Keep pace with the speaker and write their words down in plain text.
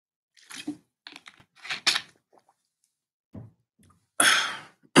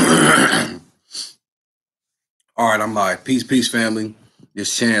All right, I'm live. Peace, peace, family.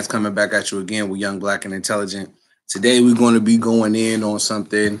 This Chance coming back at you again with Young, Black, and Intelligent. Today, we're going to be going in on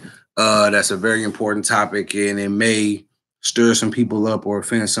something that's a very important topic, and it may stir some people up or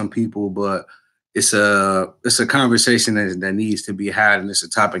offend some people, but it's a conversation that needs to be had, and it's a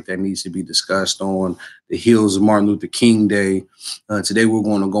topic that needs to be discussed on the heels of Martin Luther King Day. Today, we're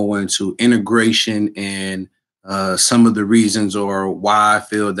going to go into integration and some of the reasons or why I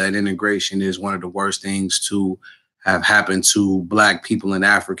feel that integration is one of the worst things to have happened to Black people and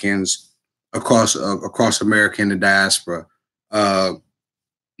Africans across America and the diaspora. Uh,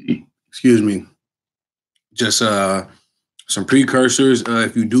 excuse me. Just some precursors.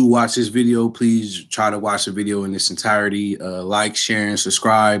 If you do watch this video, please try to watch the video in its entirety. Like, share, and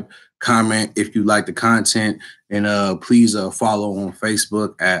subscribe. Comment if you like the content, and please follow on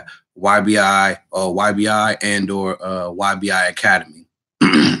Facebook at YBI and or YBI Academy.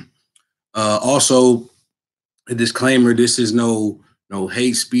 Also, a disclaimer: this is no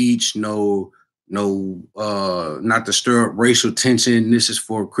hate speech, not to stir up racial tension. This is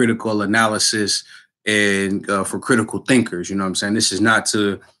for critical analysis and for critical thinkers. You know what I'm saying? This is not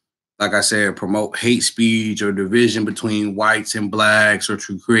to, like I said, promote hate speech or division between whites and blacks or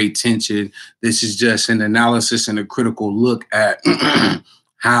to create tension. This is just an analysis and a critical look at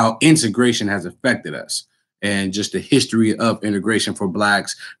how integration has affected us and just the history of integration for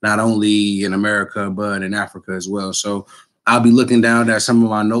blacks, not only in America, but in Africa as well. So I'll be looking down at some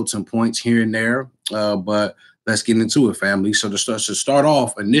of my notes and points here and there, but let's get into it, family. So to start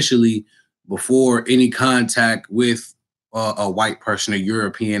off initially, before any contact with a white person, a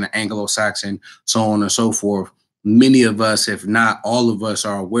European, Anglo-Saxon, so on and so forth, many of us, if not all of us,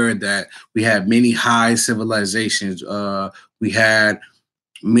 are aware that we had many high civilizations. We had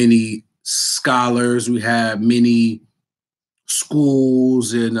many scholars. We had many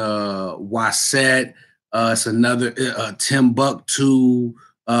schools in Wasset. It's another Timbuktu.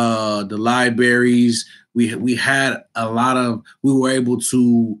 The libraries. We had a lot of. We were able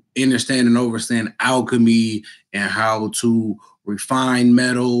to understand and understand alchemy and how to refine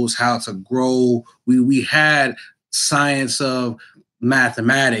metals, how to grow. We had science of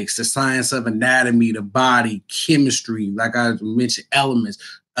mathematics, the science of anatomy, the body, chemistry, like I mentioned, elements,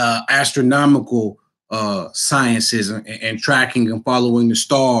 astronomical sciences and tracking and following the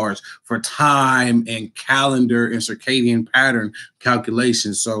stars for time and calendar and circadian pattern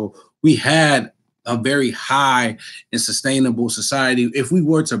calculations. So we had a very high and sustainable society. If we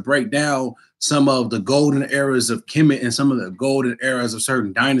were to break down some of the golden eras of Kemet and some of the golden eras of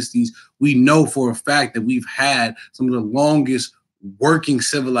certain dynasties, we know for a fact that we've had some of the longest working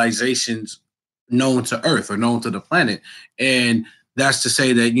civilizations known to Earth or known to the planet. And that's to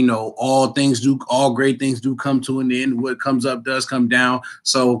say that, you know, all great things do come to an end. What comes up does come down.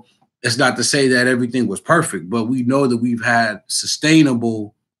 So it's not to say that everything was perfect, but we know that we've had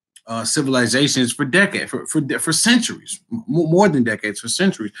sustainable civilizations for decades, for centuries, more than decades, for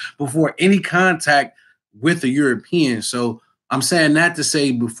centuries before any contact with the Europeans. So I'm saying that to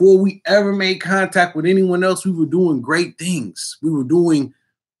say before we ever made contact with anyone else, we were doing great things. We were doing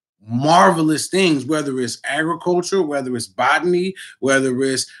marvelous things, whether it's agriculture, whether it's botany, whether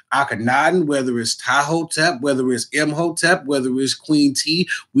it's Akhenaten, whether it's Tahotep, whether it's Imhotep, whether it's Queen T,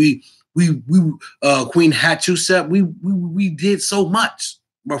 we Queen Hatshepsut, we did so much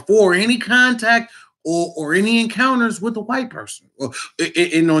before any contact or any encounters with a white person.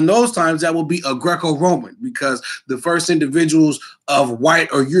 And on those times, that will be a Greco-Roman, because the first individuals of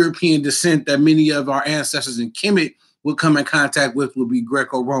white or European descent that many of our ancestors in Kemet would come in contact with would be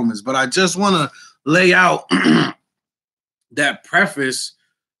Greco-Romans. But I just want to lay out that preface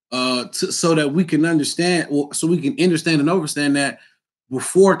so that we can understand, or so we can understand and understand that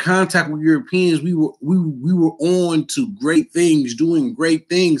before contact with Europeans, we were on to great things, doing great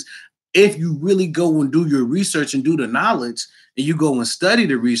things. If you really go and do your research and do the knowledge, and you go and study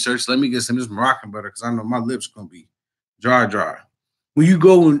the research, let me get some of this Moroccan butter because I know my lips are gonna be dry. When you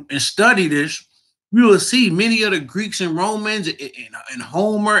go and study this, you will see many of the Greeks and Romans and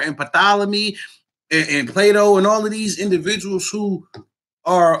Homer and Ptolemy and Plato and all of these individuals who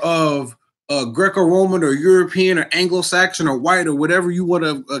are of Greco-Roman or European or Anglo-Saxon or white or whatever you want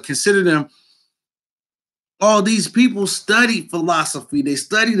to consider them. All these people studied philosophy, they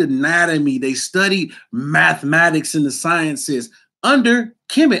studied anatomy, they studied mathematics and the sciences under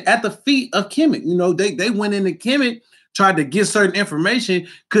Kemet, at the feet of Kemet. You know, they went into Kemet, tried to get certain information,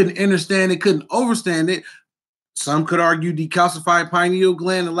 couldn't understand it, couldn't understand it. Some could argue decalcified pineal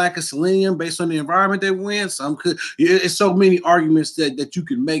gland and lack of selenium based on the environment they were in. Some could, it's so many arguments that you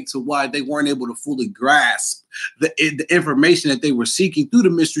can make to why they weren't able to fully grasp the information that they were seeking through the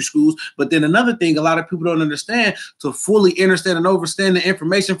mystery schools. But then another thing a lot of people don't understand, to fully understand and understand the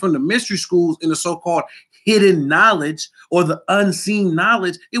information from the mystery schools in the so-called hidden knowledge or the unseen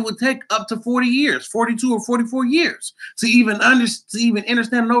knowledge, it would take up to 40 years, 42 or 44 years to even understand and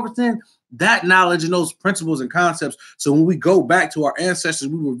understand that knowledge and those principles and concepts. So when we go back to our ancestors,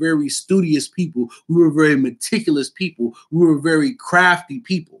 we were very studious people. We were very meticulous people. We were very crafty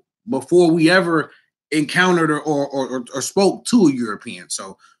people before we ever encountered or spoke to a European.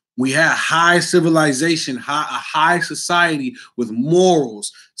 So we had high civilization, a high society with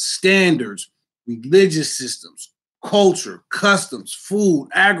morals, standards, religious systems, culture, customs, food,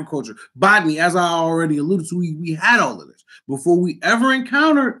 agriculture, botany. As I already alluded to, we had all of this before we ever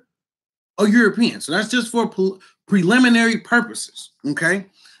encountered a European. So that's just for preliminary purposes. Okay.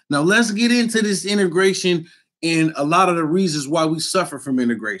 Now let's get into this integration and a lot of the reasons why we suffer from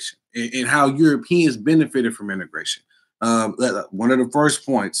integration and how Europeans benefited from integration. One of the first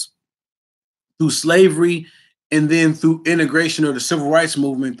points, through slavery and then through integration of the civil rights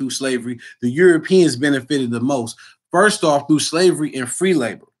movement through slavery, the Europeans benefited the most. First off, through slavery and free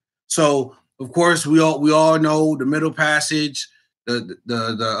labor. So of course we all know the Middle Passage,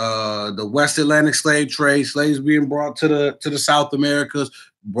 the West Atlantic slave trade, slaves being brought to the South Americas,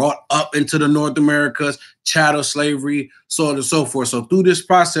 brought up into the North Americas, chattel slavery, so on and so forth. So through this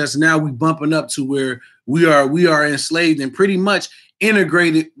process, now we bumping up to where we are enslaved and pretty much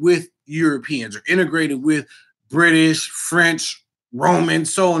integrated with Europeans or integrated with British, French, Roman,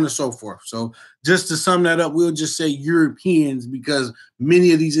 so on and so forth. So just to sum that up, we'll just say Europeans, because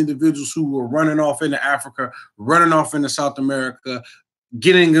many of these individuals who were running off into Africa, running off into South America,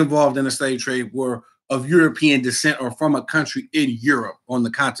 getting involved in the slave trade were of European descent or from a country in Europe, on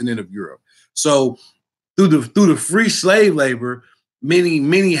the continent of Europe. So through the free slave labor,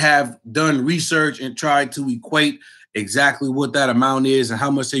 many have done research and tried to equate exactly what that amount is and how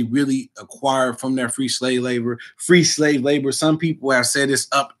much they really acquire from their free slave labor. Free slave labor, some people have said it's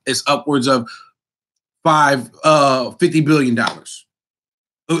upwards of $50 billion.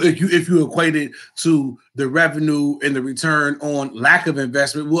 If you equate it to the revenue and the return on lack of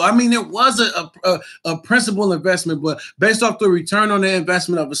investment. Well, I mean, it was a principal investment, but based off the return on the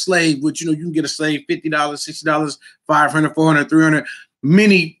investment of a slave, which, you can get a slave $50, $60, $500, $400, $300,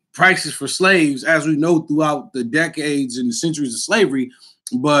 many prices for slaves, as we know throughout the decades and the centuries of slavery.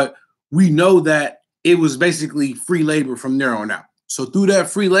 But we know that it was basically free labor from there on out. So through that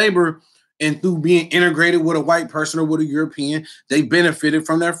free labor, and through being integrated with a white person or with a European, they benefited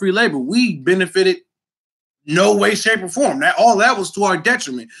from that free labor. We benefited no way, shape, or form. That was to our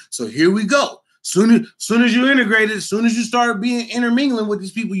detriment. So here we go. Soon as you integrated, as soon as you started being intermingling with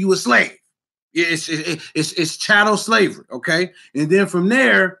these people, you a slave. It's chattel slavery, okay? And then from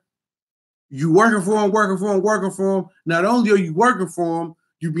there, you working for them. Not only are you working for them,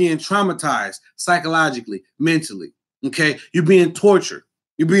 you're being traumatized psychologically, mentally, okay? You're being tortured.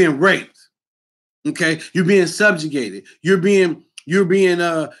 You're being raped. Okay, you're being subjugated. You're being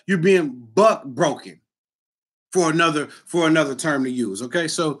buck broken, for another term to use. Okay,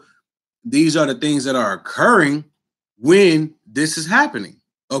 so these are the things that are occurring when this is happening.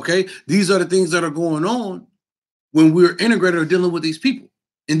 Okay, these are the things that are going on when we're integrated or dealing with these people,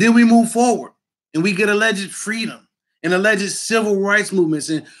 and then we move forward and we get alleged freedom and alleged civil rights movements,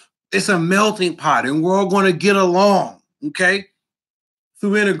 and it's a melting pot, and we're all going to get along. Okay,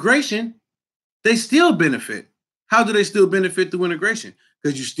 through integration. They still benefit. How do they still benefit through integration?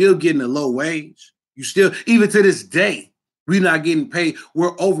 Because you're still getting a low wage. You still, even to this day, we're not getting paid.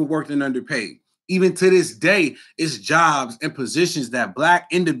 We're overworked and underpaid. Even to this day, it's jobs and positions that Black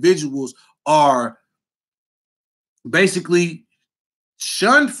individuals are basically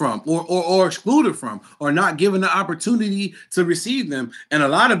shunned from or excluded from, or not given the opportunity to receive them. And a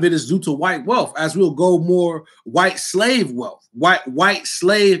lot of it is due to white wealth, as we'll go more white slave wealth, white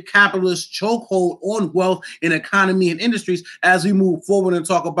slave capitalist chokehold on wealth in economy and industries as we move forward and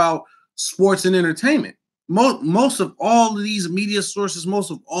talk about sports and entertainment. Most of all of these media sources,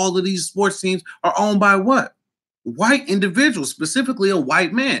 most of all of these sports teams are owned by what? White individuals, specifically a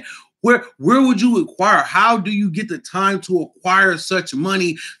white man. Where would you acquire? How do you get the time to acquire such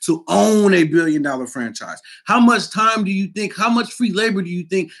money to own $1 billion franchise? How much time do you think? How much free labor do you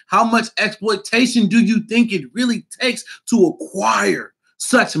think? How much exploitation do you think it really takes to acquire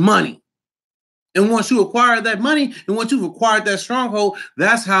such money? And once you acquire that money, and once you've acquired that stronghold,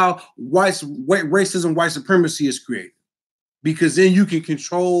 that's how white racism, white supremacy is created. Because then you can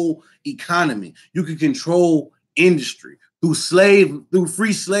control economy, you can control industry, through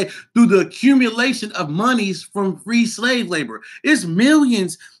free slave, through the accumulation of monies from free slave labor. It's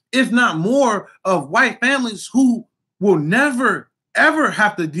millions, if not more, of white families who will never ever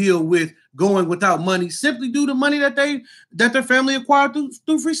have to deal with going without money simply due to money that their family acquired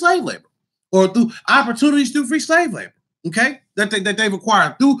through free slave labor, or through opportunities through free slave labor. Okay, that they've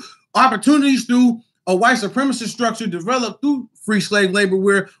acquired through opportunities through a white supremacist structure developed through free slave labor,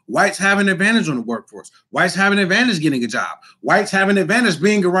 where whites have an advantage on the workforce, whites have an advantage getting a job, whites have an advantage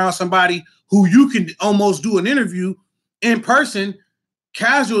being around somebody who you can almost do an interview in person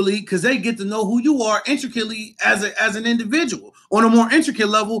casually, because they get to know who you are intricately as an individual on a more intricate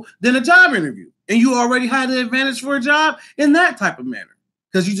level than a job interview. And you already had an advantage for a job in that type of manner,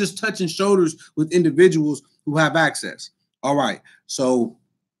 because you just touching shoulders with individuals who have access. All right. So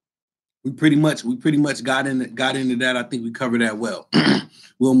we pretty much got into that. I think we covered that well.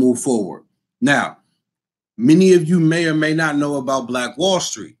 We'll move forward. Now, many of you may or may not know about Black Wall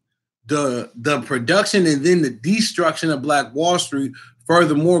Street. The production and then the destruction of Black Wall Street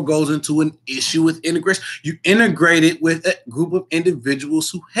furthermore goes into an issue with integration. You integrate it with a group of individuals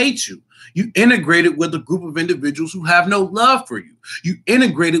who hate you. You integrate it with a group of individuals who have no love for you. You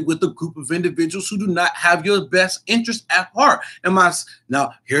integrate it with a group of individuals who do not have your best interest at heart.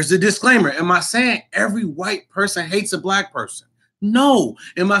 Now, here's the disclaimer. Am I saying every white person hates a Black person? No.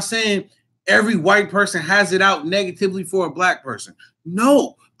 Am I saying every white person has it out negatively for a Black person?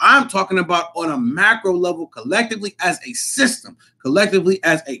 No. I'm talking about on a macro level, collectively as a system, collectively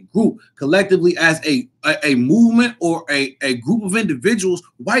as a group, collectively as a movement or a group of individuals.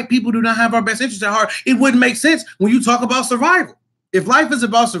 White people do not have our best interests at heart. It wouldn't make sense when you talk about survival. If life is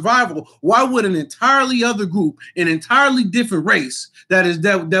about survival, why would an entirely other group, an entirely different race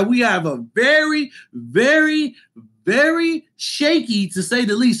that we have a very, very, very shaky, to say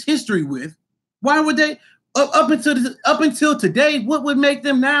the least, history with, why would they? Up until today, what would make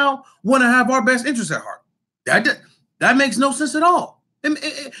them now want to have our best interests at heart? That makes no sense at all.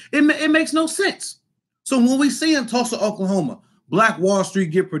 It makes no sense. So when we see in Tulsa, Oklahoma, Black Wall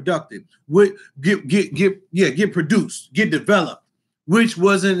Street get productive, get produced, get developed, which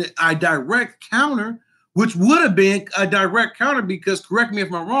wasn't a direct counter, which would have been a direct counter, because, correct me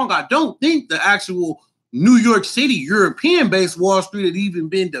if I'm wrong, I don't think the actual New York City European-based Wall Street had even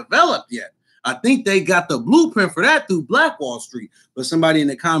been developed yet. I think they got the blueprint for that through Black Wall Street. But somebody in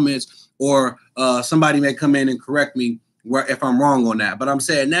the comments or somebody may come in and correct me if I'm wrong on that. But I'm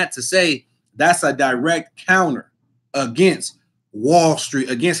saying that to say that's a direct counter against Wall Street,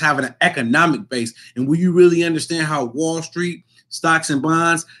 against having an economic base. And will you really understand how Wall Street, stocks and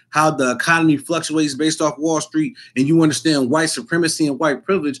bonds, how the economy fluctuates based off Wall Street, and you understand white supremacy and white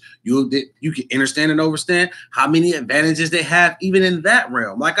privilege, you can understand and understand how many advantages they have even in that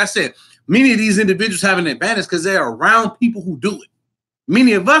realm. Like I said, many of these individuals have an advantage because they're around people who do it.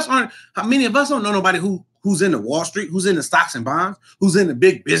 Many of us don't know nobody who's into Wall Street, who's into stocks and bonds, who's into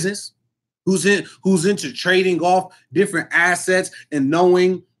big business, who's into trading off different assets and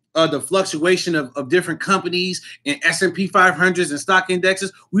knowing the fluctuation of different companies and S&P 500s and stock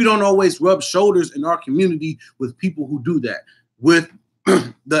indexes. We don't always rub shoulders in our community with people who do that. With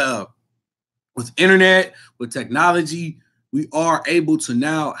with internet, with technology, we are able to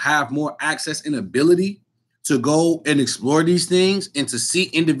now have more access and ability to go and explore these things and to see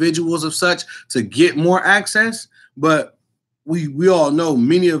individuals of such to get more access. But we all know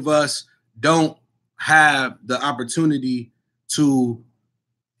many of us don't have the opportunity to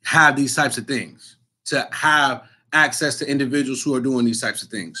have these types of things, to have access to individuals who are doing these types of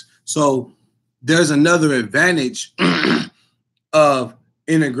things. So there's another advantage of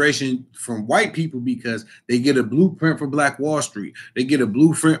integration from white people, because they get a blueprint for Black Wall Street. They get a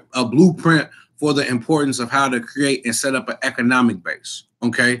blueprint for the importance of how to create and set up an economic base.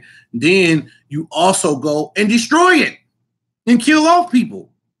 Okay. Then you also go and destroy it and kill off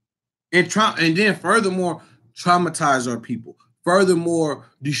people and then furthermore traumatize our people, furthermore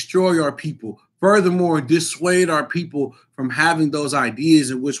destroy our people, furthermore dissuade our people from having those ideas,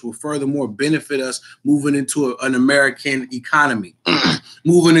 in which will furthermore benefit us moving into an American economy,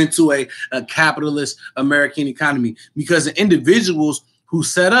 moving into a capitalist American economy, because the individuals who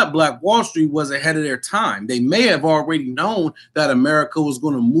set up Black Wall Street was ahead of their time. They may have already known that America was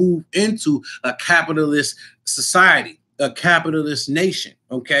going to move into a capitalist society, a capitalist nation.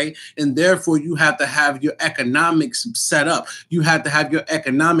 Okay. And therefore, you have to have your economics set up. You have to have your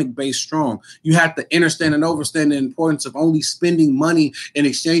economic base strong. You have to understand and overstand the importance of only spending money and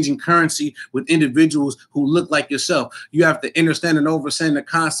exchanging currency with individuals who look like yourself. You have to understand and overstand the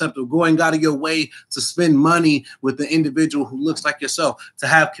concept of going out of your way to spend money with the individual who looks like yourself, to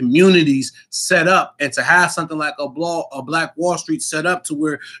have communities set up, and to have something like a Black Wall Street set up to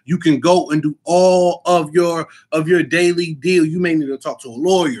where you can go and do all of your daily deal. You may need to talk to a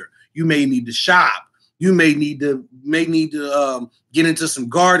lawyer. You may need to shop. You may need to get into some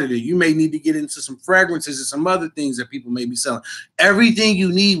gardening. You may need to get into some fragrances and some other things that people may be selling. Everything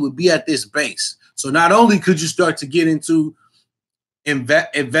you need would be at this base. So not only could you start to get into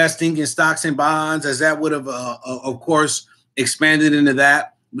investing in stocks and bonds, as that would have, of course, expanded into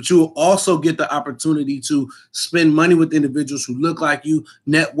that, but you will also get the opportunity to spend money with individuals who look like you,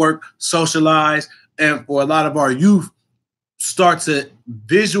 network, socialize, and for a lot of our youth, start to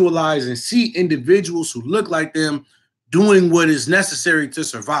visualize and see individuals who look like them doing what is necessary to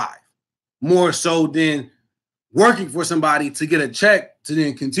survive, more so than working for somebody to get a check, to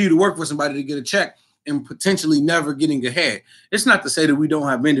then continue to work for somebody to get a check and potentially never getting ahead. It's not to say that we don't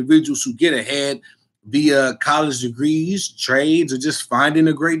have individuals who get ahead via college degrees, trades, or just finding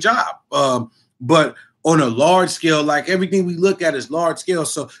a great job. But on a large scale, like everything we look at is large scale.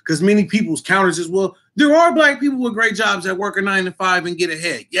 So, because many people's counters is, well, there are Black people with great jobs that work a 9 to 5 and get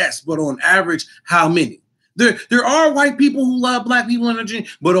ahead. Yes, but on average, how many? There are white people who love Black people in their dream,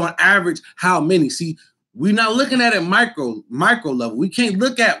 but on average, how many? See, we're not looking at it micro level. We can't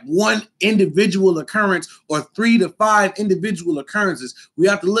look at one individual occurrence or 3 to 5 individual occurrences. We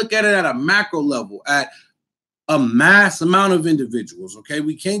have to look at it at a macro level, at a mass amount of individuals. Okay,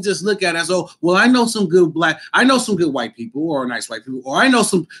 we can't just look at it as, oh, well, I know some good white people, or nice white people, or I know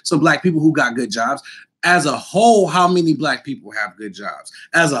some Black people who got good jobs. As a whole, how many Black people have good jobs?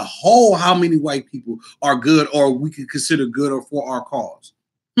 As a whole, how many white people are good, or we could consider good, or for our cause?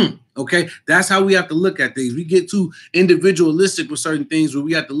 Okay, that's how we have to look at things. We get too individualistic with certain things, where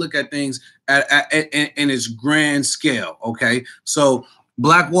we have to look at things in its grand scale. Okay, so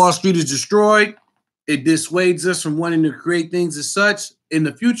Black Wall Street is destroyed. It dissuades us from wanting to create things as such in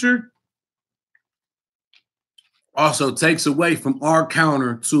the future. Also takes away from our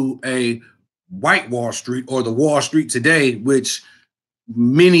counter to a white Wall Street, or the Wall Street today, which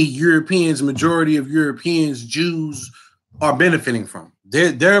many Europeans, majority of Europeans, Jews, are benefiting from.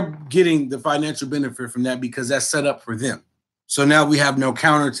 They're getting the financial benefit from that because that's set up for them. So now we have no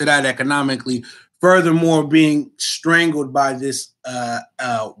counter to that economically. Furthermore, being strangled by this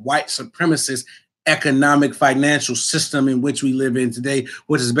white supremacist economic financial system in which we live in today,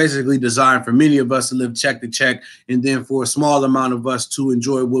 which is basically designed for many of us to live check to check, and then for a small amount of us to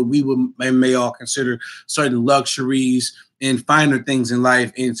enjoy what we may all consider certain luxuries and finer things in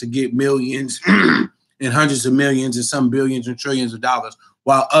life, and to get millions and hundreds of millions and some billions and trillions of dollars,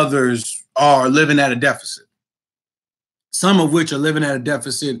 while others are living at a deficit. Some of which are living at a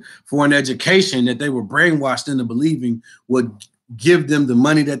deficit for an education that they were brainwashed into believing would give them the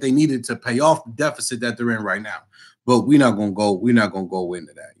money that they needed to pay off the deficit that they're in right now. But we're not gonna go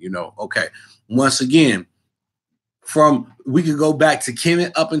into that, Okay. Once again, we could go back to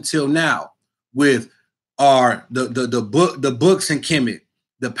Kemet up until now with the books in Kemet,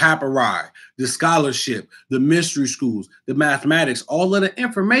 the papyri, the scholarship, the mystery schools, the mathematics. All of the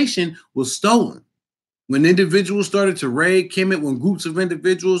information was stolen. When individuals started to raid Kemet, when groups of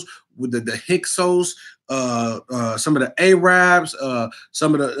individuals with the Hyksos, some of the Arabs,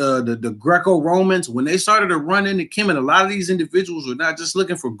 some of the Greco-Romans, when they started to run into Kemet, a lot of these individuals were not just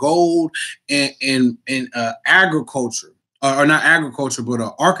looking for gold and agriculture, or not agriculture, but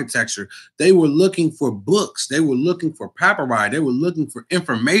architecture. They were looking for books. They were looking for papyri. They were looking for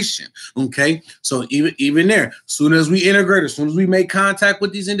information. Okay, so even there, as soon as we integrate, as soon as we make contact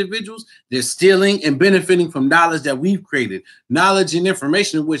with these individuals, they're stealing and benefiting from knowledge that we've created, knowledge and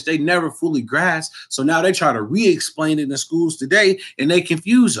information in which they never fully grasp. So now they try to re-explain it in schools today, and they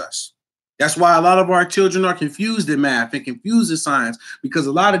confuse us. That's why a lot of our children are confused in math and confused in science, because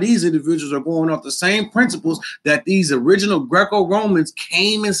a lot of these individuals are going off the same principles that these original Greco-Romans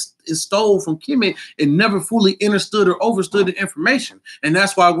came and stole from Kemet and never fully understood or overstood the information. And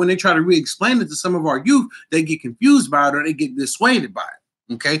that's why when they try to re-explain it to some of our youth, they get confused by it, or they get dissuaded by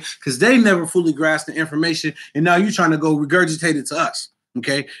it. Okay, because they never fully grasped the information, and now you're trying to go regurgitate it to us.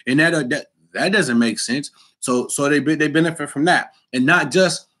 Okay, and that doesn't make sense. So they benefit from that, and not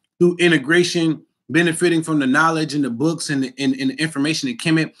just through integration, benefiting from the knowledge and the books and the information in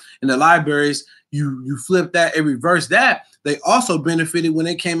Kemet and the libraries. You flip that and reverse that. They also benefited when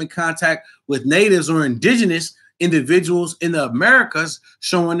they came in contact with natives or indigenous individuals in the Americas,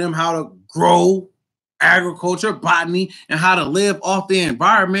 showing them how to grow agriculture, botany, and how to live off the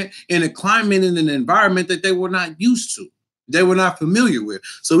environment in a climate and an environment that they were not used to. They were not familiar with.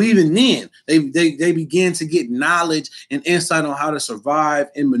 So even then, they began to get knowledge and insight on how to survive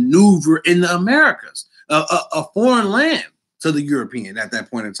and maneuver in the Americas, a foreign land to the European at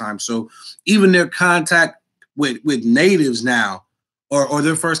that point in time. So even their contact with natives now, or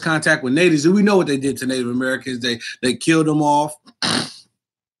their first contact with natives, we know what they did to Native Americans. They killed them off,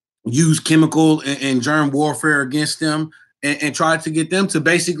 used chemical and germ warfare against them, and tried to get them to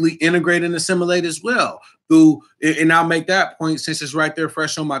basically integrate and assimilate as well. Through, and I'll make that point since it's right there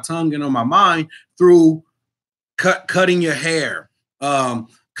fresh on my tongue and on my mind, through cutting your hair,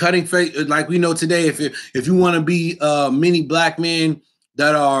 cutting face. Like we know today, if you want to be many black men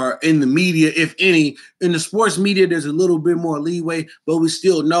that are in the media, if any, in the sports media, there's a little bit more leeway, but we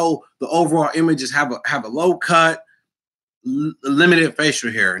still know the overall image is have a low cut, limited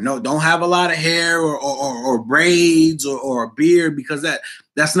facial hair. No, don't have a lot of hair or braids or a beard, because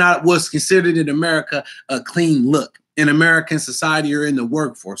that's not what's considered in America a clean look in American society or in the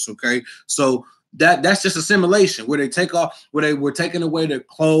workforce. Okay, so that's just assimilation, where they take off, where they were taking away their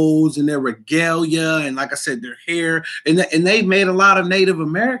clothes and their regalia, and like I said, their hair, and they made a lot of Native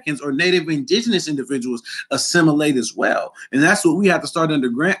Americans or Native indigenous individuals assimilate as well. And that's what we have to start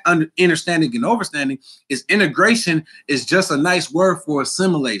understanding and overstanding, is integration is just a nice word for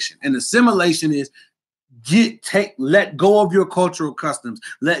assimilation. And assimilation is let go of your cultural customs,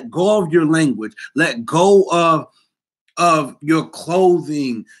 let go of your language, let go of your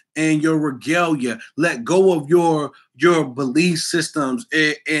clothing and your regalia, let go of your belief systems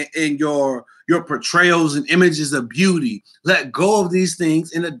and your portrayals and images of beauty. Let go of these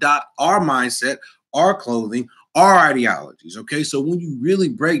things and adopt our mindset, our clothing, our ideologies. Okay, so when you really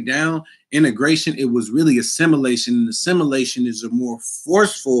break down integration, it was really assimilation, and assimilation is a more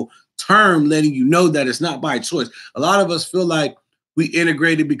forceful term, letting you know that it's not by choice. A lot of us feel like we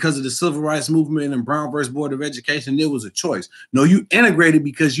integrated because of the civil rights movement and Brown versus Board of Education. It was a choice. No, you integrated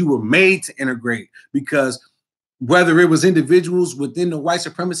because you were made to integrate, because whether it was individuals within the white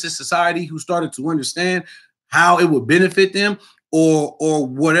supremacist society who started to understand how it would benefit them, or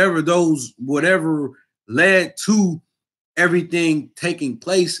whatever led to everything taking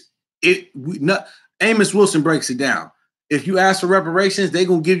place. Amos Wilson breaks it down. If you ask for reparations, they're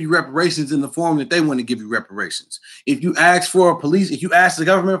going to give you reparations in the form that they want to give you reparations. If you ask the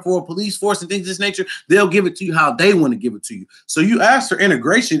government for a police force and things of this nature, they'll give it to you how they want to give it to you. So you ask for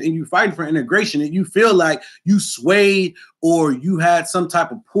integration and you fight for integration, and you feel like you swayed or you had some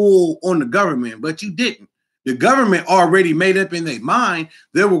type of pull on the government, but you didn't. The government already made up in their mind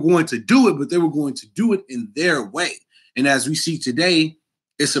they were going to do it, but they were going to do it in their way. And as we see today,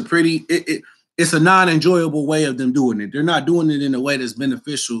 it's a non-enjoyable way of them doing it. They're not doing it in a way that's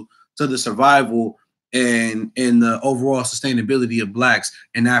beneficial to the survival and the overall sustainability of Blacks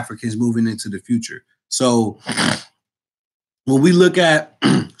and Africans moving into the future. So when we look at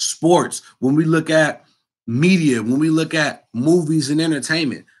sports, when we look at media, when we look at movies and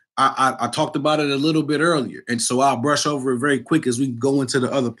entertainment, I talked about it a little bit earlier, and so I'll brush over it very quick as we go into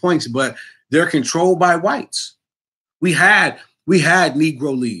the other points, but they're controlled by whites. We had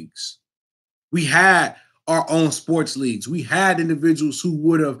Negro leagues. We had our own sports leagues. We had individuals who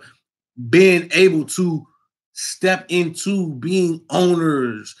would have been able to step into being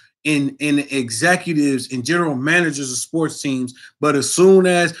owners and executives and general managers of sports teams. But as soon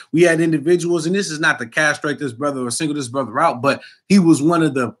as we had individuals, and this is not to castrate this brother or single this brother out, but he was one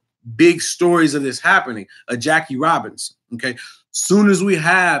of the big stories of this happening, a Jackie Robinson. Okay. Soon as we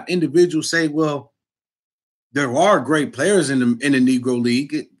have individuals say, well, there are great players in the Negro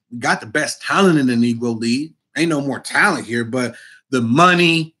League. We got the best talent in the Negro League. Ain't no more talent here, but the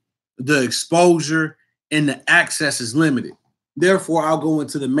money, the exposure, and the access is limited. Therefore, I'll go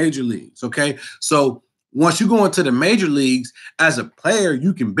into the major leagues, okay? So once you go into the major leagues, as a player,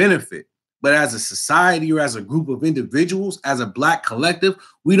 you can benefit. But as a society or as a group of individuals, as a Black collective,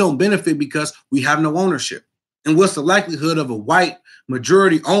 we don't benefit because we have no ownership. And what's the likelihood of a white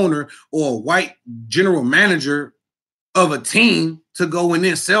majority owner or a white general manager of a team to go and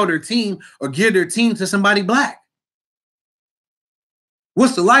then sell their team or give their team to somebody Black?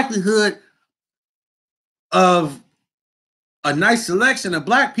 What's the likelihood of a nice selection of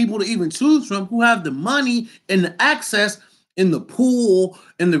Black people to even choose from who have the money and the access in the pool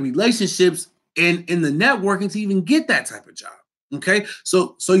and the relationships and in the networking to even get that type of job? Okay,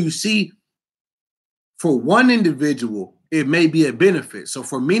 so you see, for one individual, it may be a benefit. So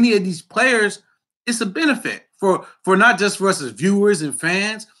for many of these players, it's a benefit for not just for us as viewers and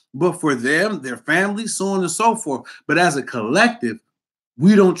fans, but for them, their families, so on and so forth. But as a collective,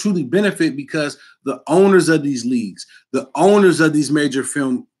 we don't truly benefit because the owners of these leagues, the owners of these major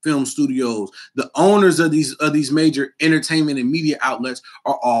film studios, the owners of these major entertainment and media outlets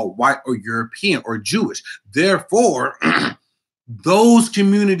are all white or European or Jewish. Therefore, those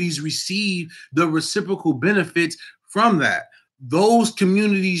communities receive the reciprocal benefits from that. Those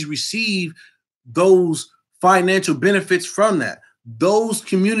communities receive those financial benefits from that. Those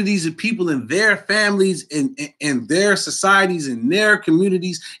communities of people and their families and their societies and their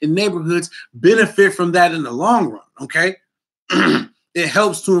communities and neighborhoods benefit from that in the long run. Okay. It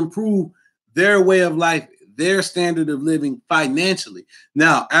helps to improve their way of life, their standard of living financially.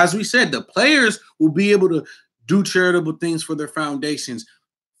 Now, as we said, the players will be able to do charitable things for their foundations,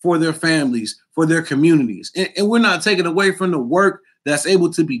 for their families, for their communities. And we're not taking away from the work that's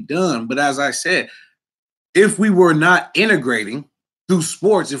able to be done. But as I said, if we were not integrating through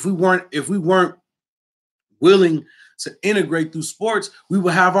sports, if we weren't willing to integrate through sports, we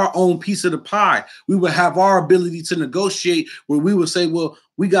would have our own piece of the pie. We would have our ability to negotiate where we would say, well,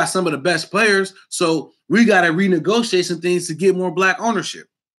 we got some of the best players, so we got to renegotiate some things to get more Black ownership.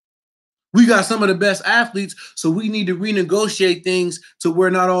 We got some of the best athletes, so we need to renegotiate things to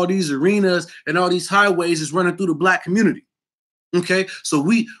where not all these arenas and all these highways is running through the Black community. Okay, so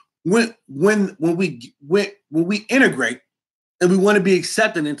when we integrate and we want to be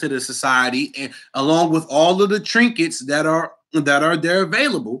accepted into the society, and along with all of the trinkets that are there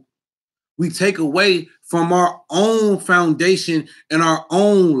available, we take away from our own foundation and our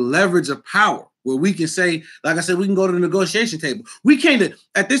own leverage of power, where we can say, like I said, we can go to the negotiation table. We can't,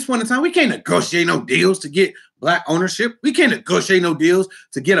 at this point in time, we can't negotiate no deals to get Black ownership. We can't negotiate no deals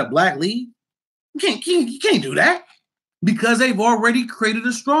to get a Black league. You can't do that because they've already created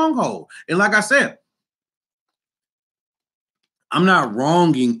a stronghold. And like I said, I'm not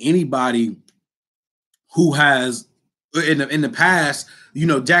wronging anybody who has in the past,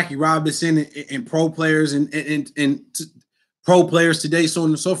 Jackie Robinson and pro players and pro players today, so on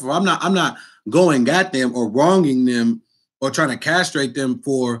and so forth. I'm not going at them or wronging them or trying to castrate them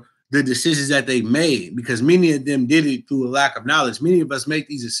for the decisions that they made, because many of them did it through a lack of knowledge. Many of us make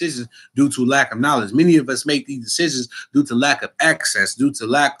these decisions due to lack of knowledge. Many of us make these decisions due to lack of access, due to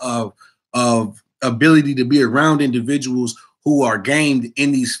lack of ability to be around individuals who are gamed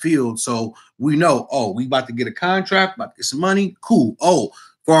in these fields. So we know, oh, we about to get a contract, about to get some money. Cool. Oh,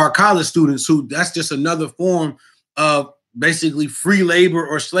 for our college students, who that's just another form of basically free labor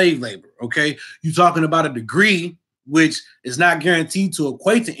or slave labor. Okay. You're talking about a degree, which is not guaranteed to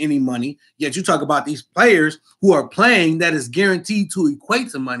equate to any money. Yet you talk about these players who are playing that is guaranteed to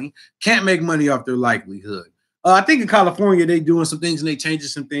equate to money, can't make money off their livelihood. I think in California, they're doing some things and they changing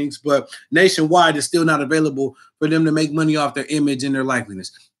some things, but nationwide, it's still not available for them to make money off their image and their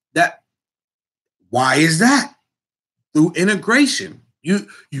likeliness. Why is that? Through integration. You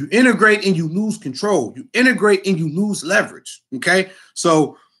integrate and you lose control. You integrate and you lose leverage. Okay,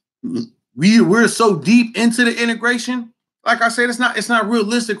 so we're so deep into the integration. Like I said, it's not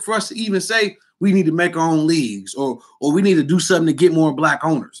realistic for us to even say we need to make our own leagues or we need to do something to get more Black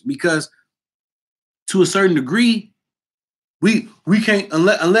owners, because to a certain degree, we can't,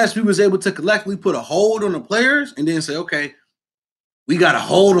 unless we was able to collectively put a hold on the players and then say, okay, we got a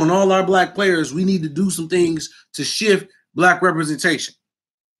hold on all our Black players. We need to do some things to shift Black representation.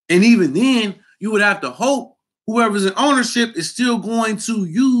 And even then, you would have to hope whoever's in ownership is still going to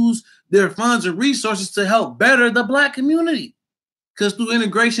use their funds and resources to help better the Black community. Because through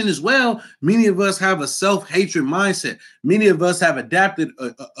integration as well, many of us have a self-hatred mindset. Many of us have adapted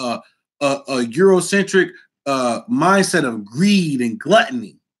a Eurocentric mindset of greed and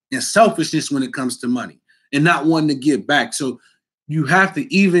gluttony and selfishness when it comes to money and not wanting to give back. So you have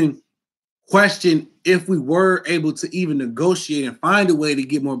to even question if we were able to even negotiate and find a way to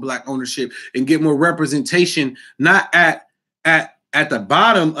get more Black ownership and get more representation, not at the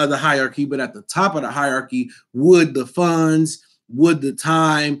bottom of the hierarchy, but at the top of the hierarchy. Would the funds, would the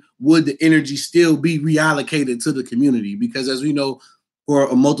time, would the energy still be reallocated to the community? Because as we know, for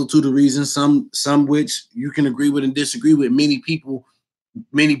a multitude of reasons, some which you can agree with and disagree with, many people,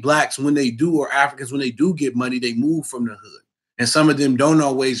 many Blacks, when they do, or Africans, when they do get money, they move from the hood. And some of them don't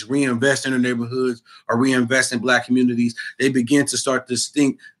always reinvest in their neighborhoods or reinvest in Black communities. They begin to start to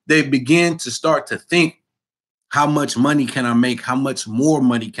think, how much money can I make? How much more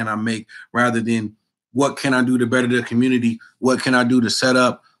money can I make? Rather than what can I do to better the community? What can I do to set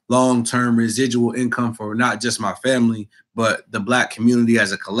up long-term residual income for not just my family, but the Black community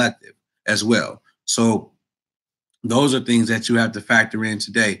as a collective as well? So those are things that you have to factor in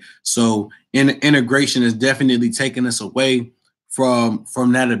today. So integration is definitely taking us away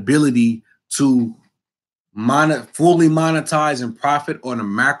from that ability to fully monetize and profit on a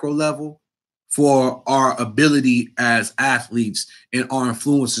macro level for our ability as athletes and our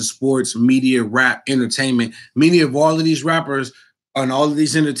influence in sports, media, rap, entertainment. Many of all of these rappers and all of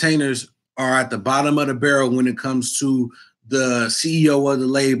these entertainers are at the bottom of the barrel when it comes to the CEO of the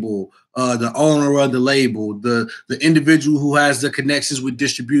label, the owner of the label, the individual who has the connections with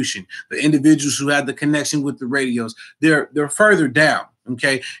distribution, the individuals who have the connection with the radios. They're further down,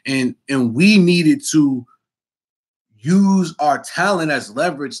 okay? And we needed to use our talent as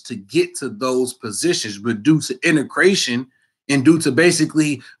leverage to get to those positions, but due to integration and due to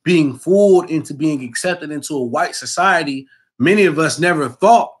basically being fooled into being accepted into a white society, many of us never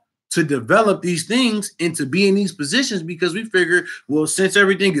thought to develop these things and to be in these positions because we figured, well, since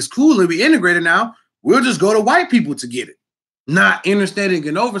everything is cool and we integrated now, we'll just go to white people to get it. Not understanding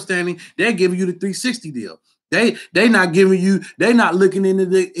and overstanding, they're giving you the 360 deal. They not giving you, they're not looking into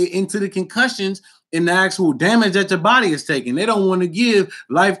the concussions and the actual damage that your body is taking. They don't want to give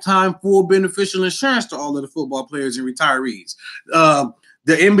lifetime full beneficial insurance to all of the football players and retirees. The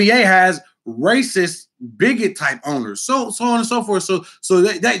NBA has racist, bigot type owners, so on and so forth. So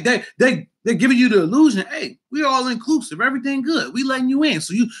they're giving you the illusion, hey, we're all inclusive, everything good, we letting you in.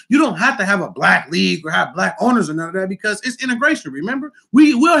 So you don't have to have a black league or have black owners or none of that because it's integration. Remember,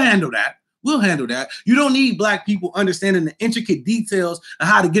 we'll handle that. We'll handle that. You don't need black people understanding the intricate details of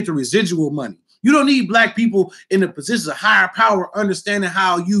how to get the residual money. You don't need black people in the positions of higher power understanding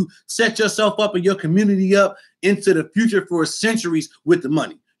how you set yourself up and your community up into the future for centuries with the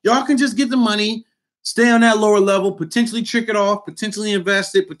money. Y'all can just get the money, stay on that lower level, potentially trick it off, potentially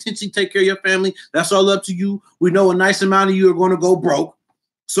invest it, potentially take care of your family. That's all up to you. We know a nice amount of you are going to go broke.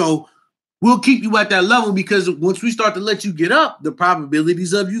 So we'll keep you at that level because once we start to let you get up, the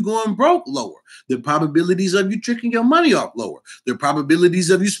probabilities of you going broke lower. The probabilities of you tricking your money off lower. The probabilities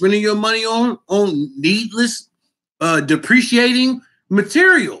of you spending your money on needless, depreciating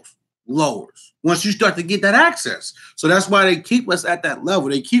materials lowers once you start to get that access. So that's why they keep us at that level.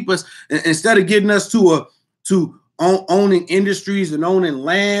 They keep us, instead of getting us to owning industries and owning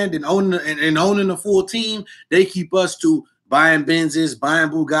land and owning a full team, they keep us to buying Benzes, buying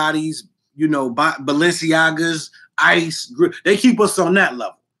Bugattis, Balenciagas, Ice. They keep us on that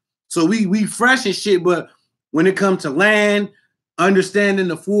level. So we fresh and shit, but when it comes to land, understanding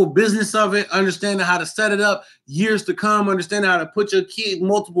the full business of it, understanding how to set it up years to come, understanding how to put your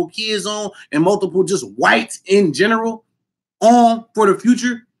multiple kids on and multiple just whites in general on for the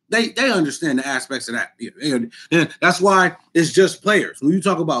future, they understand the aspects of that. And that's why it's just players. When you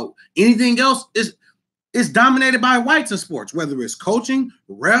talk about anything else, it's dominated by whites in sports, whether it's coaching,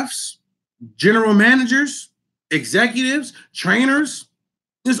 refs, general managers, executives, trainers.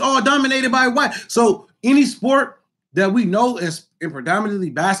 It's all dominated by white. So any sport that we know is in predominantly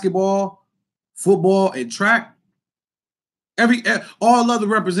basketball, football, and track, all other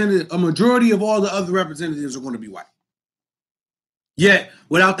representatives, a majority of all the other representatives are going to be white. Yet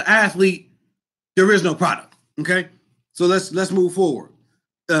without the athlete, there is no product. Okay, so let's move forward.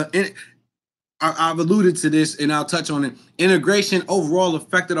 I've alluded to this and I'll touch on it. Integration overall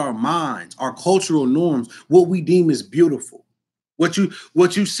affected our minds, our cultural norms, what we deem as beautiful. What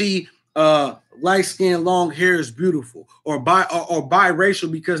you see, light skin, long hair is beautiful, or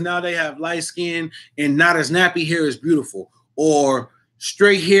biracial because now they have light skin and not as nappy hair is beautiful, or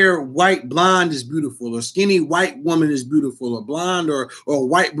straight hair, white blonde is beautiful, or skinny white woman is beautiful, or blonde or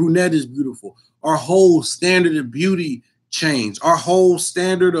white brunette is beautiful. Our whole standard of beauty changed. Our whole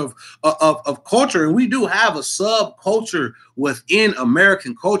standard of culture, and we do have a subculture within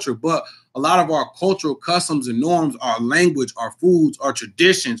American culture, but a lot of our cultural customs and norms, our language, our foods, our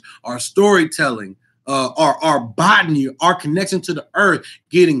traditions, our storytelling, our botany, our connection to the earth,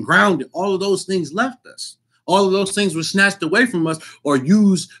 getting grounded, all of those things left us. All of those things were snatched away from us or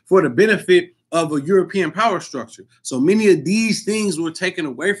used for the benefit of a European power structure. So many of these things were taken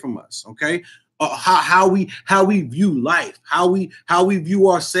away from us. Okay. How we view life, how we view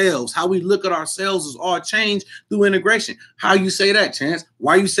ourselves, how we look at ourselves is all changed through integration. How you say that, Chance?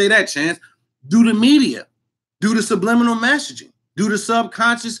 Why you say that, Chance? Due to media, due to subliminal messaging, due to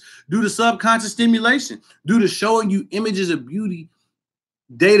subconscious stimulation, due to showing you images of beauty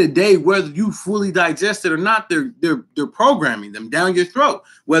day to day, whether you fully digest it or not. They're programming them down your throat,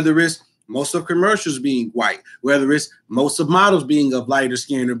 whether it's most of commercials being white, whether it's most of models being of lighter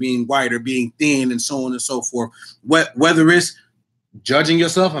skin or being white or being thin and so on and so forth, whether it's judging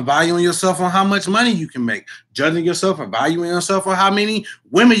yourself and valuing yourself on how much money you can make, judging yourself and valuing yourself on how many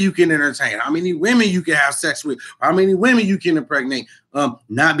women you can entertain, how many women you can have sex with, how many women you can impregnate,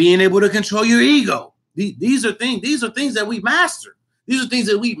 not being able to control your ego. These are things that we mastered. These are things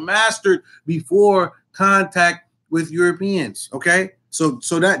that we mastered before contact with Europeans. Okay, so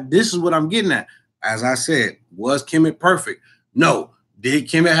that this is what I'm getting at. As I said, was Kemet perfect? No. Did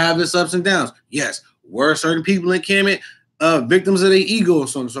Kemet have its ups and downs? Yes. Were certain people in Kemet victims of their ego,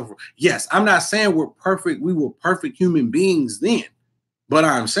 so on and so forth? Yes. I'm not saying we're perfect. We were perfect human beings then, but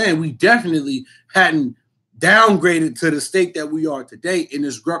I'm saying we definitely hadn't downgraded to the state that we are today in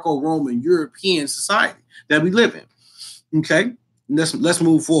this Greco-Roman European society that we live in. Okay, let's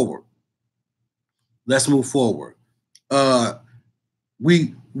move forward. Let's move forward.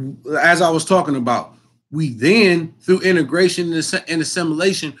 We, as I was talking about, we then, through integration and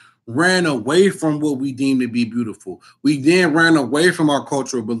assimilation, ran away from what we deemed to be beautiful. We then ran away from our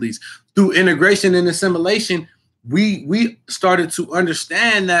cultural beliefs. Through integration and assimilation, we started to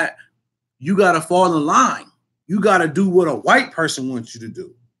understand that you got to fall in line. You got to do what a white person wants you to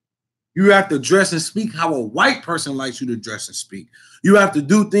do. You have to dress and speak how a white person likes you to dress and speak. You have to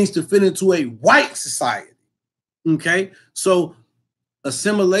do things to fit into a white society. Okay? So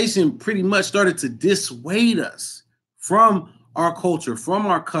assimilation pretty much started to dissuade us from our culture, from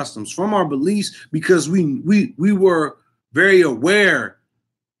our customs, from our beliefs, because we were very aware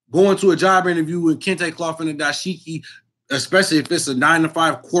going to a job interview with kente cloth and a dashiki, especially if it's a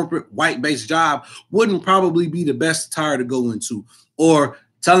 9-to-5 corporate white-based job, wouldn't probably be the best attire to go into. Or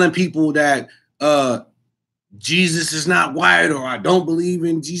telling people that Jesus is not white, or I don't believe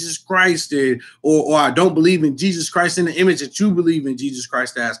in Jesus Christ, or I don't believe in Jesus Christ in the image that you believe in Jesus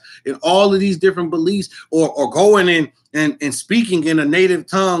Christ as, and all of these different beliefs, or going in and speaking in a native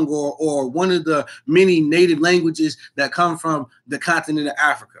tongue, or one of the many native languages that come from the continent of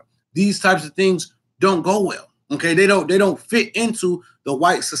Africa. These types of things don't go well. Okay, they don't fit into the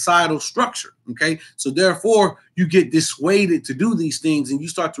white societal structure. Okay, so therefore you get dissuaded to do these things, and you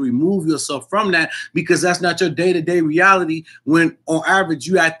start to remove yourself from that because that's not your day-to-day reality. When on average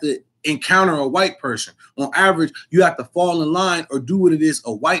you have to encounter a white person, on average you have to fall in line or do what it is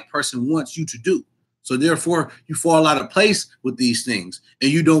a white person wants you to do. So therefore you fall out of place with these things, and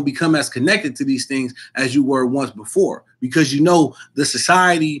you don't become as connected to these things as you were once before, because you know the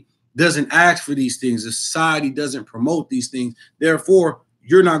society doesn't ask for these things. The society doesn't promote these things. Therefore,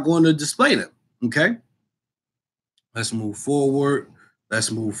 you're not going to display them. Okay. Let's move forward.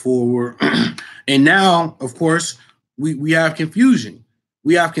 Let's move forward. And now, of course, we have confusion.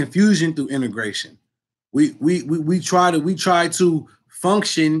 We have confusion through integration. We try to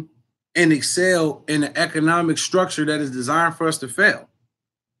function and excel in an economic structure that is designed for us to fail.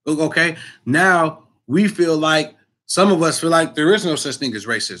 Okay. Now we feel like, some of us feel like there is no such thing as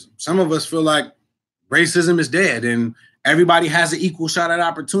racism. Some of us feel like racism is dead and everybody has an equal shot at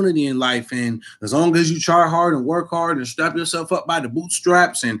opportunity in life. And as long as you try hard and work hard and strap yourself up by the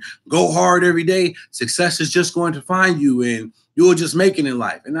bootstraps and go hard every day, success is just going to find you and you'll just make it in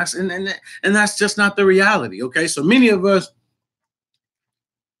life. And that's just not the reality. Okay. So many of us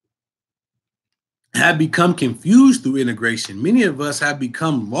have become confused through integration. Many of us have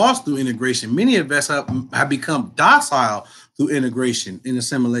become lost through integration. Many of us have become docile through integration and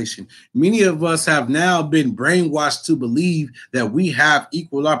assimilation. Many of us have now been brainwashed to believe that we have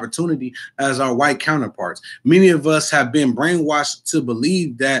equal opportunity as our white counterparts. Many of us have been brainwashed to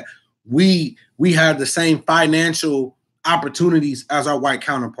believe that we have the same financial opportunities as our white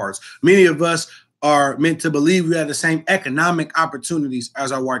counterparts. Many of us are meant to believe we have the same economic opportunities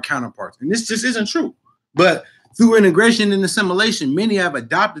as our white counterparts. And this just isn't true. But through integration and assimilation, many have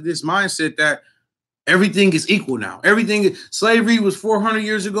adopted this mindset that everything is equal now. Slavery was 400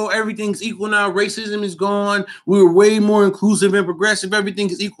 years ago. Everything's equal now. Racism is gone. We were way more inclusive and progressive.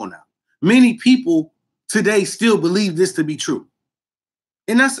 Everything is equal now. Many people today still believe this to be true.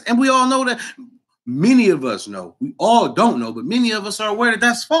 And we all know that. Many of us know. We all don't know, but many of us are aware that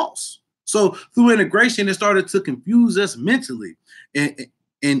that's false. So through integration, it started to confuse us mentally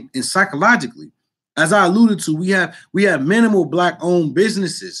and psychologically. As I alluded to, we have minimal Black-owned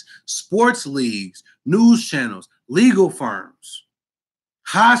businesses, sports leagues, news channels, legal firms,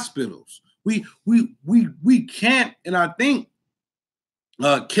 hospitals. We can't, and I think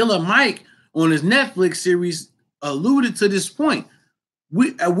Killer Mike on his Netflix series alluded to this point.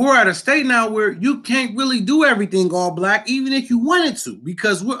 We're at a state now where you can't really do everything all Black, even if you wanted to,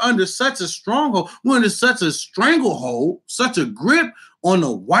 because we're under such a stronghold, we're under such a stranglehold, such a grip on a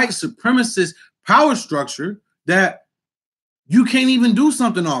white supremacist power structure that you can't even do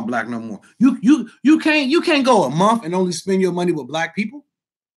something all Black no more. You can't go a month and only spend your money with Black people.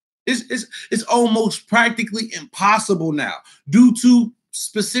 It's almost practically impossible now, due to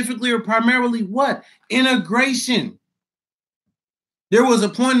specifically or primarily what? Integration. There was a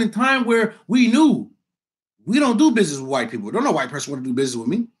point in time where we knew We don't do business with white people. Don't no white person want to do business with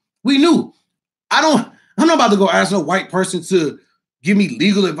me. We knew. I'm not about to go ask no white person to give me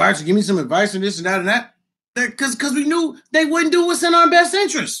legal advice or give me some advice on this and that and that. Because we knew they wouldn't do what's in our best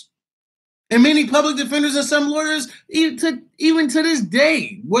interest. And many public defenders and some lawyers, even to this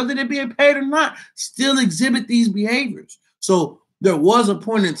day, whether they're being paid or not, still exhibit these behaviors. So there was a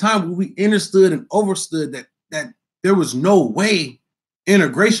point in time where we understood and overstood that there was no way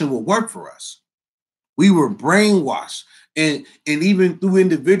integration would work for us. We were brainwashed. And even through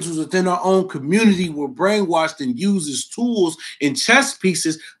individuals within our own community were brainwashed and used as tools and chess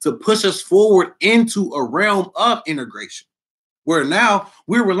pieces to push us forward into a realm of integration, where now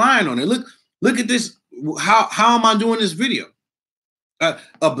we're relying on it. Look at this. How am I doing this video? A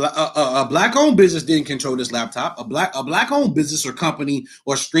black-owned business didn't control this laptop. A black-owned business or company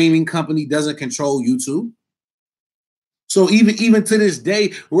or streaming company doesn't control YouTube. So even to this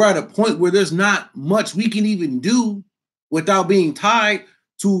day, we're at a point where there's not much we can even do without being tied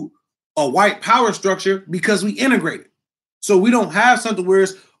to a white power structure because we integrate it. So we don't have something where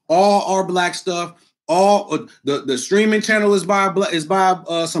it's all our black stuff. All the streaming channel is by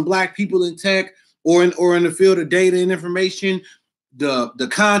some black people in tech or in the field of data and information. The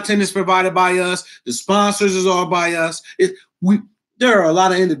content is provided by us. The sponsors is all by us. There are a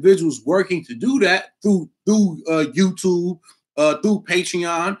lot of individuals working to do that through YouTube, through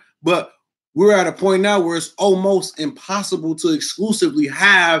Patreon, but we're at a point now where it's almost impossible to exclusively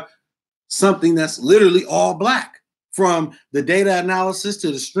have something that's literally all black. From the data analysis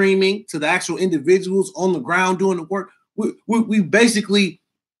to the streaming to the actual individuals on the ground doing the work, we basically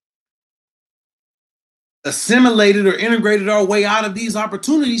assimilated or integrated our way out of these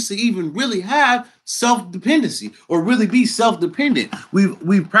opportunities to even really have self-dependency or really be self-dependent.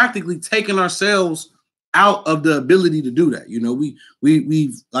 We've practically taken ourselves out of the ability to do that. You know,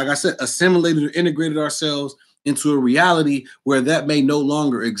 we've, like I said, assimilated or integrated ourselves into a reality where that may no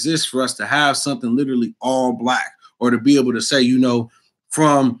longer exist for us to have something literally all black, or to be able to say, you know,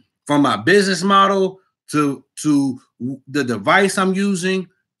 from my business model to the device I'm using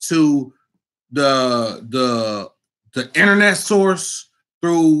to the internet source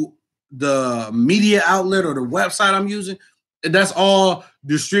through the media outlet or the website I'm using, that's all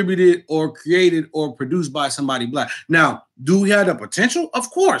distributed or created or produced by somebody black. Now, do we have the potential?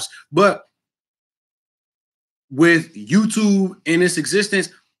 Of course, but with YouTube in its existence,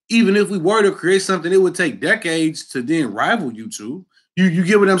 even if we were to create something, it would take decades to then rival YouTube. You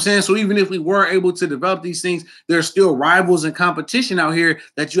get what I'm saying? So even if we were able to develop these things, there's still rivals and competition out here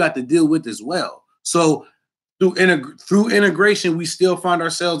that you have to deal with as well. So through integration, we still find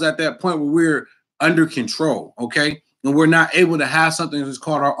ourselves at that point where we're under control, okay? And we're not able to have something that's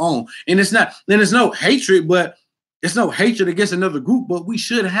called our own. And it's no hatred, but it's no hatred against another group, but we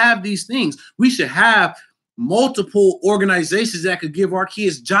should have these things. We should have multiple organizations that could give our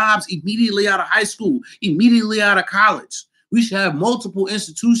kids jobs immediately out of high school, immediately out of college. We should have multiple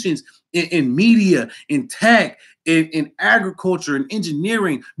institutions in media, in tech, in agriculture, and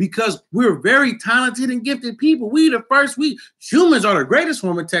engineering, because we're very talented and gifted people. Humans are the greatest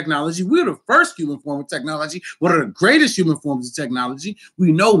form of technology. We're the first human form of technology. One of the greatest human forms of technology.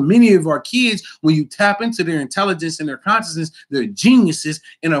 We know many of our kids, when you tap into their intelligence and their consciousness, they're geniuses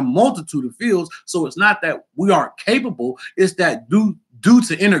in a multitude of fields. So it's not that we aren't capable. It's that due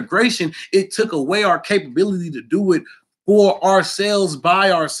to integration, it took away our capability to do it for ourselves,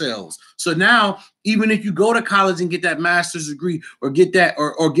 by ourselves. So now, even if you go to college and get that master's degree or get that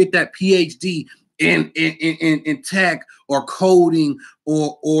PhD in tech or coding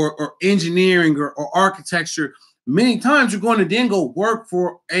or engineering or architecture, many times you're going to then go work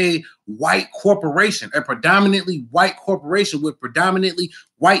for a white corporation, a predominantly white corporation with predominantly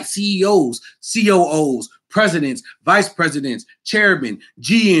white CEOs, COOs, presidents, vice presidents, chairmen,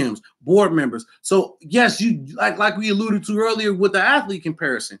 GMs, board members. So yes, you like we alluded to earlier with the athlete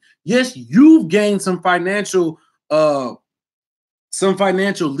comparison. Yes, you've gained some financial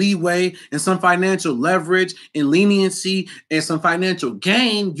leeway and some financial leverage and leniency and some financial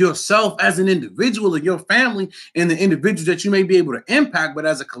gain yourself as an individual and your family and the individuals that you may be able to impact. But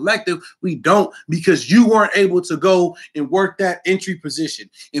as a collective, we don't, because you weren't able to go and work that entry position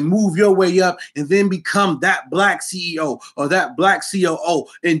and move your way up and then become that black CEO or that black COO.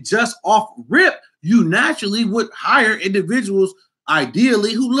 And just off rip, you naturally would hire individuals,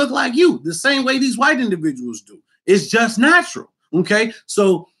 ideally, who look like you, the same way these white individuals do. It's just natural. Okay,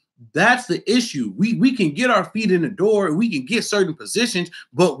 so that's the issue. We can get our feet in the door and we can get certain positions,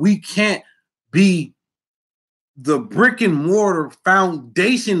 but we can't be the brick and mortar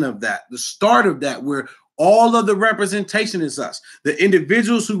foundation of that, the start of that, where All of the representation is us. The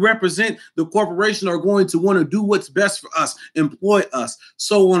individuals who represent the corporation are going to want to do what's best for us, employ us,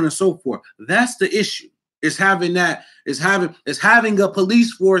 so on and so forth. That's the issue. Is having having a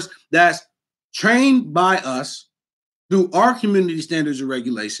police force that's trained by us through our community standards and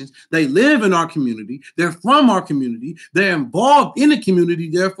regulations. They live in our community. They're from our community. They're involved in the community.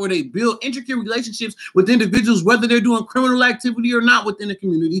 Therefore, they build intricate relationships with individuals, whether they're doing criminal activity or not within the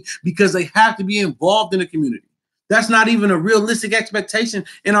community, because they have to be involved in the community. That's not even a realistic expectation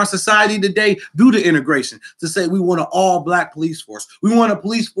in our society today due to integration, to say we want an all-Black police force. We want a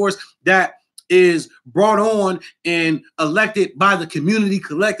police force that is brought on and elected by the community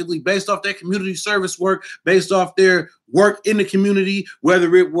collectively based off their community service work, based off their work in the community,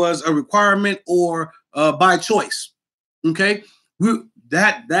 whether it was a requirement or by choice. Okay,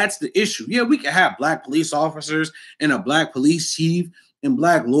 that's the issue. Yeah, we can have Black police officers and a Black police chief and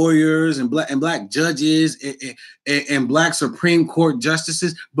Black lawyers and black judges and Black Supreme Court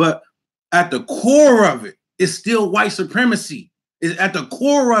justices, but at the core of it is still white supremacy. At the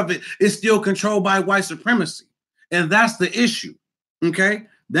core of it is still controlled by white supremacy. And that's the issue, okay?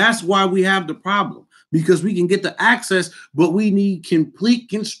 That's why we have the problem, because we can get the access, but we need complete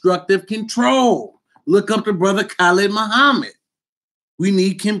constructive control. Look up the brother Khalid Muhammad. We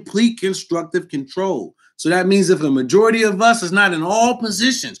need complete constructive control. So that means if the majority of us is not in all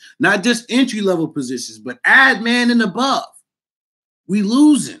positions, not just entry-level positions, but admin and above, we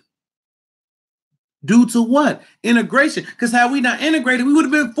losing. Due to what? Integration. Because had we not integrated, we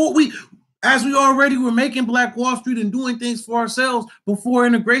would have been as we already were making Black Wall Street and doing things for ourselves before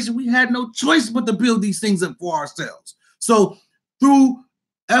integration, we had no choice but to build these things up for ourselves. So through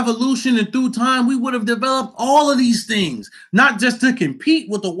evolution and through time, we would have developed all of these things, not just to compete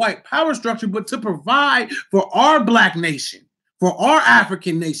with the white power structure, but to provide for our Black nation, for our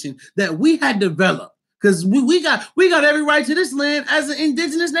African nation that we had developed. Because we got every right to this land as an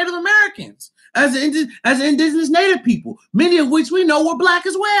indigenous Native Americans. As indigenous Native people, many of which we know were Black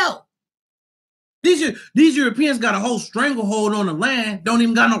as well. These Europeans got a whole stranglehold on the land, don't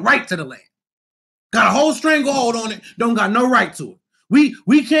even got no right to the land. Got a whole stranglehold on it, don't got no right to it.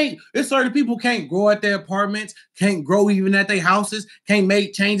 We can't, it's certain people can't grow at their apartments, can't grow even at their houses, can't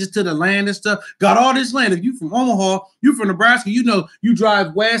make changes to the land and stuff. Got all this land. If you from Omaha, you from Nebraska, you know you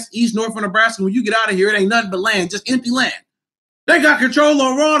drive west, east, north of Nebraska, when you get out of here, it ain't nothing but land, just empty land. They got control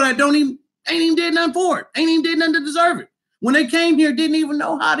over all that, ain't even did nothing for it. Ain't even did nothing to deserve it. When they came here, didn't even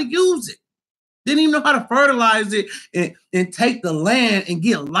know how to use it. Didn't even know how to fertilize it and take the land and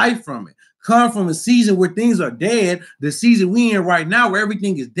get life from it. Come from a season where things are dead, the season we in right now where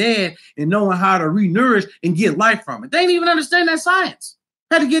everything is dead, and knowing how to re-nourish and get life from it. They didn't even understand that science.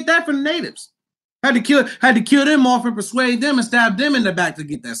 Had to get that from the natives. Had to kill them off and persuade them and stab them in the back to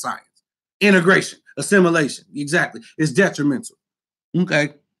get that science. Integration, assimilation, exactly. It's detrimental.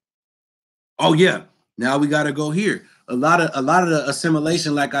 Okay. Oh yeah, now we got to go here. A lot of the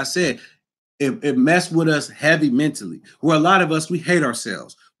assimilation, like I said, it messed with us heavy mentally. Where a lot of us, we hate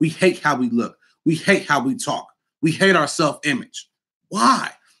ourselves. We hate how we look. We hate how we talk. We hate our self-image.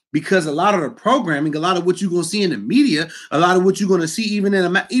 Why? Because a lot of the programming, a lot of what you're going to see in the media, a lot of what you're going to see even in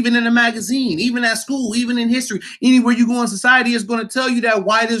a magazine, even at school, even in history, anywhere you go in society is going to tell you that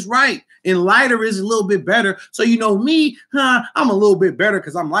white is right and lighter is a little bit better. So you know me, I'm a little bit better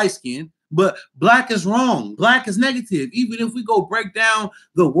because I'm light-skinned. But Black is wrong. Black is negative. Even if we go break down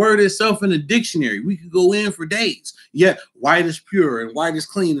the word itself in a dictionary, we could go in for days. Yet white is pure and white is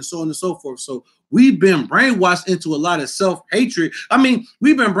clean and so on and so forth. So we've been brainwashed into a lot of self-hatred. I mean,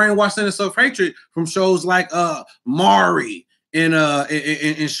 we've been brainwashed into self-hatred from shows like Maury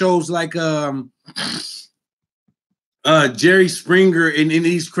and shows like Jerry Springer and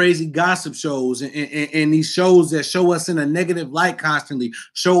these crazy gossip shows and these shows that show us in a negative light constantly,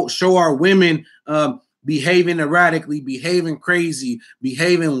 show our women behaving erratically, behaving crazy,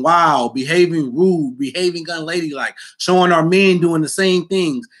 behaving wild, behaving rude, behaving unladylike, showing our men doing the same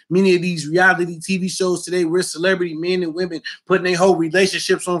things. Many of these reality TV shows today, we're celebrity men and women putting their whole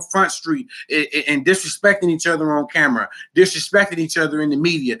relationships on Front Street and disrespecting each other on camera, disrespecting each other in the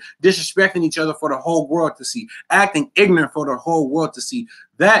media, disrespecting each other for the whole world to see, acting ignorant for the whole world to see.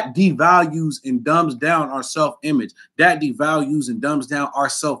 That devalues and dumbs down our self-image. That devalues and dumbs down our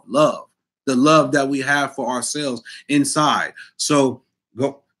self-love. The love that we have for ourselves inside. So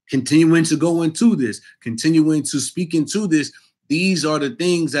continuing to go into this, continuing to speak into this, these are the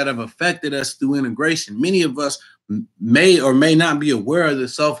things that have affected us through integration. Many of us may or may not be aware of the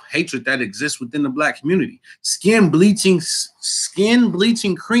self-hatred that exists within the Black community. Skin bleaching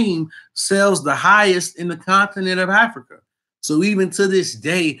cream sells the highest in the continent of Africa. So even to this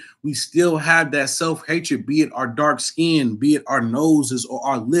day, we still have that self-hatred, be it our dark skin, be it our noses or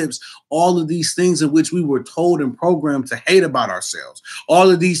our lips, all of these things in which we were told and programmed to hate about ourselves.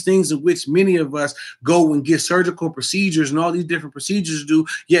 All of these things in which many of us go and get surgical procedures and all these different procedures do.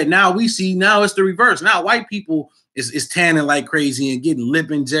 Yet now we see now it's the reverse. Now white people is tanning like crazy and getting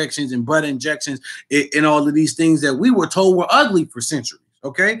lip injections and butt injections and all of these things that we were told were ugly for centuries.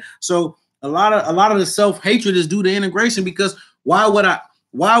 Okay. So a lot of the self-hatred is due to integration, because I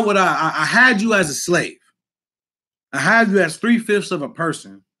had you as a slave. I had you as 3/5 of a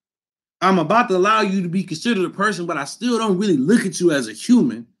person. I'm about to allow you to be considered a person, but I still don't really look at you as a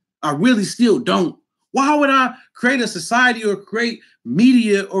human. I really still don't. Why would I create a society or create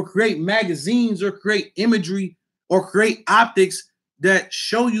media or create magazines or create imagery or create optics that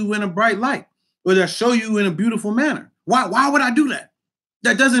show you in a bright light or that show you in a beautiful manner? Why would I do that?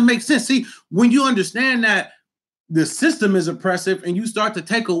 That doesn't make sense. See, when you understand that the system is oppressive and you start to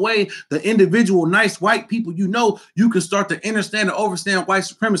take away the individual nice white people, you can start to understand and overstand white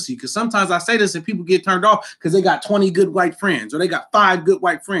supremacy. Because sometimes I say this and people get turned off because they got 20 good white friends or they got 5 good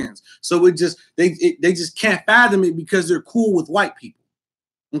white friends. So they just can't fathom it because they're cool with white people.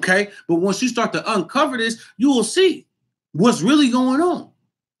 Okay. But once you start to uncover this, you will see what's really going on.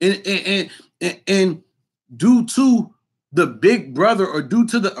 And due to the big brother or due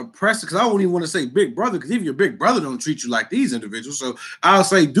to the oppressor, because I don't even want to say big brother, because if your big brother don't treat you like these individuals, so I'll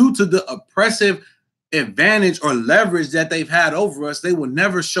say due to the oppressive advantage or leverage that they've had over us, they will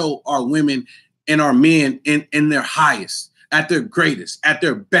never show our women and our men in their highest, at their greatest, at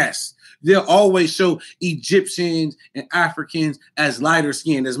their best. They'll always show Egyptians and Africans as lighter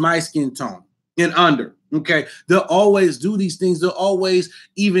skin, as my skin tone and under. Okay, they'll always do these things. They'll always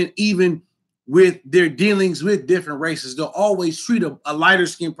even with their dealings with different races, they'll always treat a lighter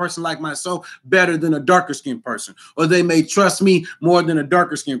skinned person like myself better than a darker skinned person, or they may trust me more than a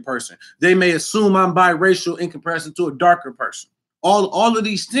darker skinned person. They may assume I'm biracial in comparison to a darker person. All of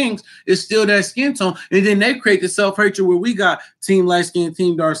these things is still that skin tone, and then they create the self-hatred where we got team light skin,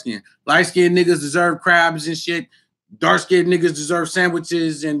 team dark skin. Light skinned niggas deserve crabs and shit. Dark skinned niggas deserve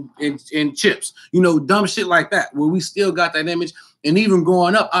sandwiches and chips. Dumb shit like that, where we still got that image. And even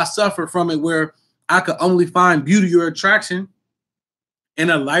growing up, I suffered from it where I could only find beauty or attraction in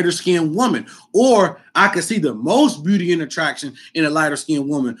a lighter skinned woman, or I could see the most beauty and attraction in a lighter skinned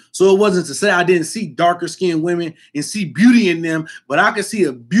woman. So it wasn't to say I didn't see darker skinned women and see beauty in them, but I could see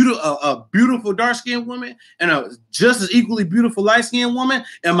a beautiful dark skinned woman and a just as equally beautiful light skinned woman,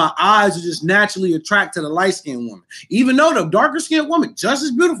 and my eyes are just naturally attract to the light skinned woman, even though the darker skinned woman just as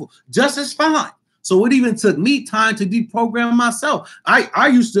beautiful, just as fine. So it even took me time to deprogram myself. I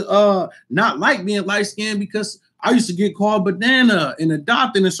used to not like being light skinned because I used to get called banana and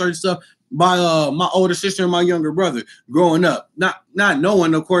adopted and certain stuff by my older sister and my younger brother growing up. Not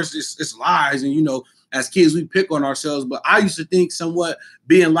knowing, of course, it's lies, and as kids we pick on ourselves. But I used to think somewhat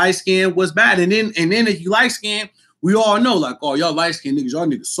being light skinned was bad, and then if you light skinned, we all know like, oh, y'all light skinned niggas, y'all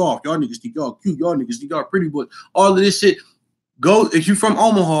niggas soft, y'all niggas think y'all cute, y'all niggas think y'all pretty, but all of this shit. Go if you're from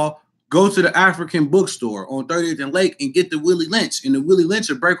Omaha. Go to the African bookstore on 30th and Lake and get the Willie Lynch. And the Willie Lynch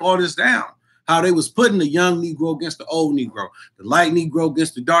will break all this down. How they was putting the young Negro against the old Negro, the light Negro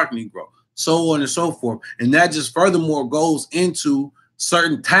against the dark Negro, so on and so forth. And that just furthermore goes into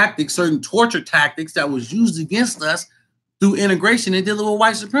certain tactics, certain torture tactics that was used against us through integration and dealing with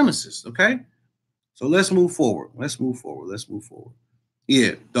white supremacists, okay? So let's move forward.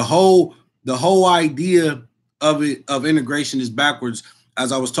 Yeah, the whole idea of integration is backwards,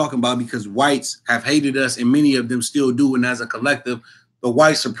 as I was talking about, because whites have hated us and many of them still do. And as a collective, the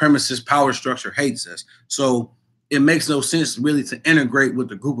white supremacist power structure hates us. So it makes no sense really to integrate with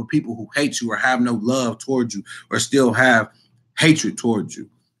a group of people who hate you or have no love towards you or still have hatred towards you.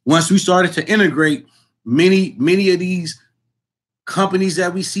 Once we started to integrate, many of these companies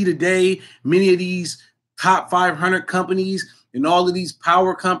that we see today, many of these top 500 companies and all of these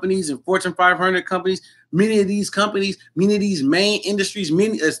power companies and Fortune 500 companies, many of these main industries,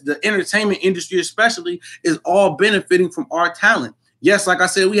 the entertainment industry especially, is all benefiting from our talent. Yes, like I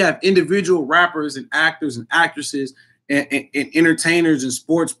said, we have individual rappers and actors and actresses and entertainers and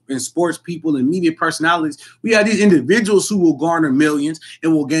sports people and media personalities. We have these individuals who will garner millions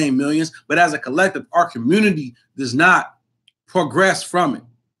and will gain millions, but as a collective, our community does not progress from it.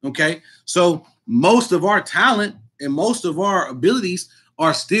 Okay, so most of our talent and most of our abilities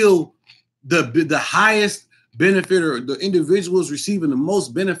are still the highest benefit, or the individuals receiving the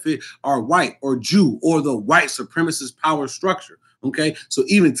most benefit are white or Jew or the white supremacist power structure. Okay, so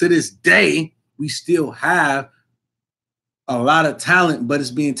even to this day, we still have a lot of talent, but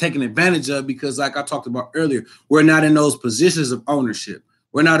it's being taken advantage of because, like I talked about earlier, we're not in those positions of ownership.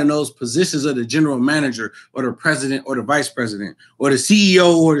 We're not in those positions of the general manager or the president or the vice president or the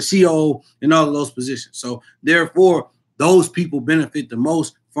CEO or the COO in all of those positions. So therefore, those people benefit the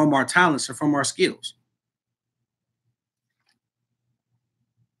most from our talents and from our skills.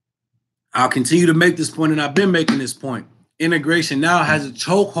 I'll continue to make this point, and I've been making this point. Integration now has a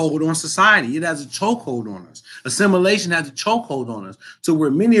chokehold on society. It has a chokehold on us. Assimilation has a chokehold on us, to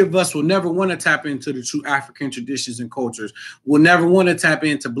where many of us will never want to tap into the true African traditions and cultures, will never want to tap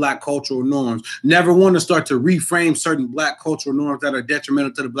into Black cultural norms, never want to start to reframe certain Black cultural norms that are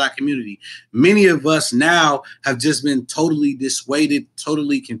detrimental to the Black community. Many of us now have just been totally dissuaded,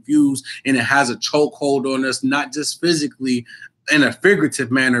 totally confused, and it has a chokehold on us, not just physically, in a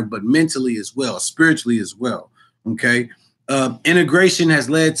figurative manner, but mentally as well, spiritually as well. Okay. Integration has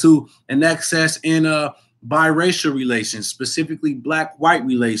led to an excess in biracial relations, specifically Black-white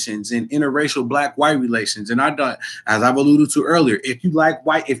relations and interracial Black-white relations. And I thought, as I've alluded to earlier, if you like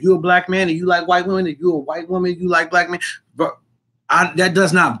white, if you're a Black man and you like white women, if you're a white woman, you like Black men, but that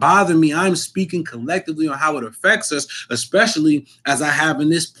does not bother me. I'm speaking collectively on how it affects us, especially as I have in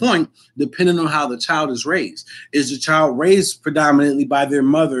this point, depending on how the child is raised. Is the child raised predominantly by their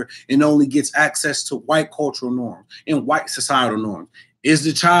mother and only gets access to white cultural norms and white societal norms? Is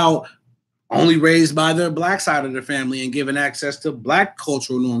the child only raised by their Black side of the family and given access to Black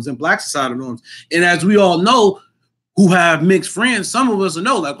cultural norms and Black societal norms? And as we all know, who have mixed friends, some of us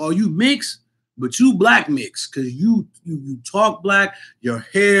know, like, oh, you mix, but you Black mix, because you talk Black, your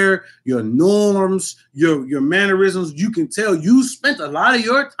hair, your norms, your mannerisms, you can tell you spent a lot of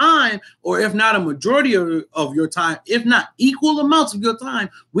your time, or if not a majority of your time, if not equal amounts of your time,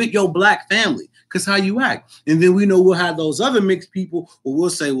 with your Black family, because how you act. And then we know we'll have those other mixed people who will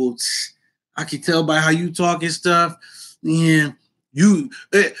say, well, I can tell by how you talk and stuff. Yeah,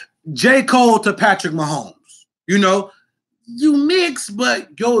 J. Cole to Patrick Mahomes, you mix, but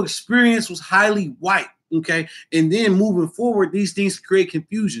your experience was highly white. Okay. And then moving forward, these things create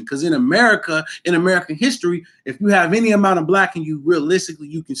confusion, because in America, in American history, if you have any amount of Black in you, realistically,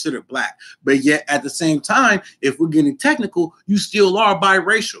 you consider Black. But yet at the same time, if we're getting technical, you still are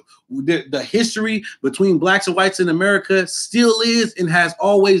biracial. The history between Blacks and whites in America still is and has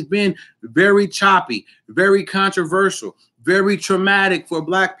always been very choppy, very controversial, very traumatic for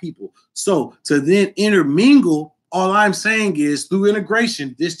Black people. So to then intermingle, all I'm saying is through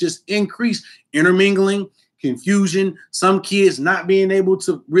integration, this just increased intermingling, confusion, some kids not being able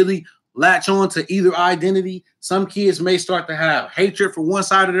to really latch on to either identity. Some kids may start to have hatred for one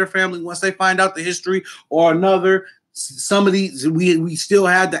side of their family once they find out the history or another. Some of these, we still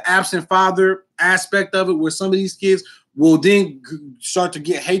had the absent father aspect of it, where some of these kids will then start to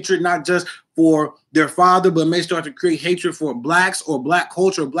get hatred, not just for their father, but may start to create hatred for Blacks or Black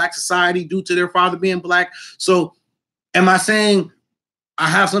culture or Black society due to their father being Black. So am I saying I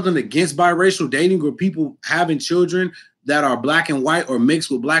have something against biracial dating or people having children that are Black and white or mixed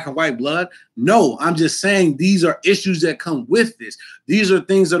with Black and white blood? No, I'm just saying these are issues that come with this. These are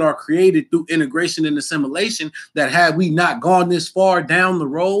things that are created through integration and assimilation, that had we not gone this far down the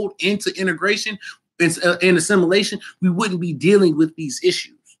road into integration and assimilation, we wouldn't be dealing with these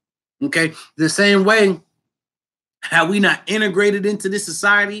issues. Okay, the same way, had we not integrated into this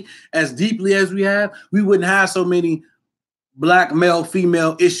society as deeply as we have, we wouldn't have so many Black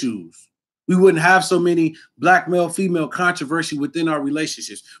male-female issues. We wouldn't have so many Black male-female controversy within our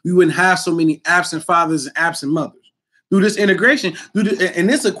relationships. We wouldn't have so many absent fathers and absent mothers. Through this integration, and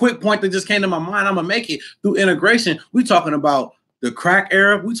this is a quick point that just came to my mind, I'm going to make it. Through integration, we're talking about the crack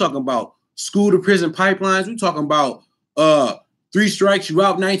era. We're talking about school to prison pipelines. We're talking about 3 Strikes You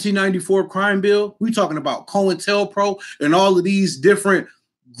Out 1994 crime bill. We're talking about COINTELPRO and all of these different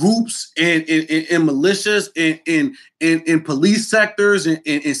groups and militias and police sectors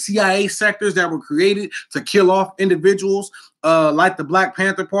and CIA sectors that were created to kill off individuals like the Black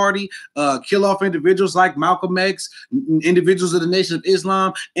Panther Party, kill off individuals like Malcolm X, individuals of the Nation of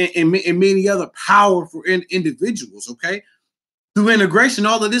Islam, and many other powerful individuals, okay? Through integration,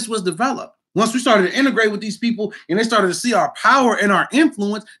 all of this was developed. Once we started to integrate with these people and they started to see our power and our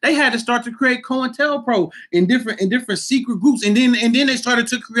influence, they had to start to create COINTELPRO in different secret groups. And then they started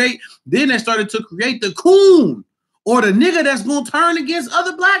to create the coon, or the nigga that's gonna turn against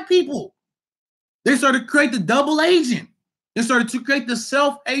other Black people. They started to create the double agent. They started to create the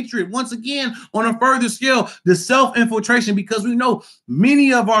self-hatred, once again, on a further scale, the self-infiltration, because we know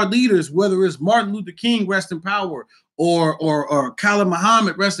many of our leaders, whether it's Martin Luther King, rest in power, or Khalid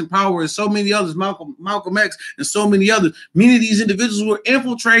Muhammad, rest in power, and so many others, Malcolm X, and so many others. Many of these individuals were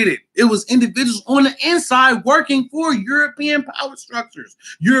infiltrated. It was individuals on the inside working for European power structures.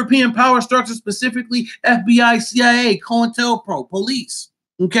 European power structures, specifically FBI, CIA, COINTELPRO, police.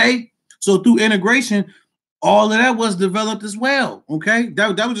 Okay? So through integration, all of that was developed as well. Okay?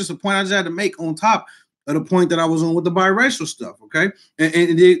 That was just a point I just had to make on top of the point that I was on with the biracial stuff. Okay?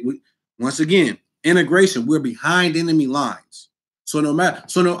 Once again, integration, we're behind enemy lines. So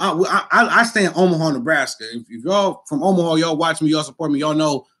I stay in Omaha, Nebraska. If y'all from Omaha, y'all watch me, y'all support me, y'all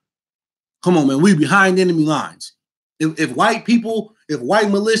know, come on, man, we behind enemy lines. If white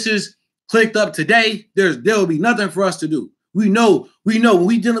militias clicked up today, there will be nothing for us to do. We know when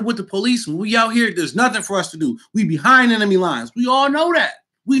we dealing with the police, when we out here, there's nothing for us to do. We behind enemy lines. We all know that.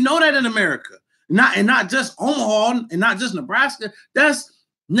 We know that in America. Not just Omaha and not just Nebraska. That's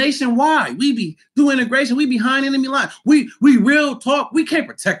nationwide. We be through integration. We behind enemy lines. We real talk. We can't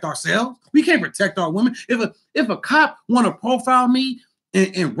protect ourselves. We can't protect our women. If a cop want to profile me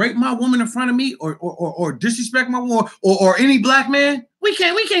and rape my woman in front of me or disrespect my woman or any black man, we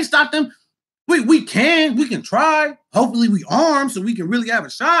can't stop them. We can try. Hopefully we armed so we can really have a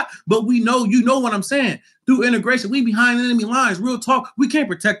shot. But we know, you know what I'm saying. Through integration, we behind enemy lines. Real talk. We can't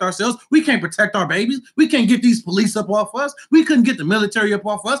protect ourselves. We can't protect our babies. We can't get these police up off us. We couldn't get the military up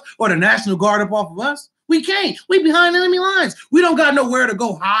off us or the National Guard up off of us. We can't. We behind enemy lines. We don't got nowhere to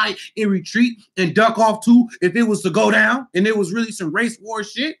go hide and retreat and duck off to if it was to go down and it was really some race war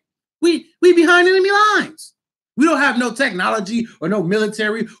shit. We behind enemy lines. We don't have no technology or no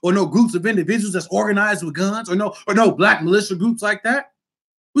military or no groups of individuals that's organized with guns or no black militia groups like that.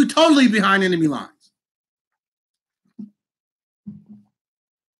 We totally behind enemy lines.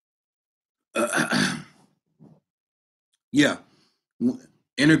 Yeah,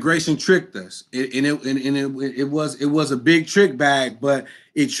 integration tricked us. It was a big trick bag, but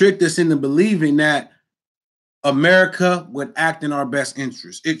it tricked us into believing that America would act in our best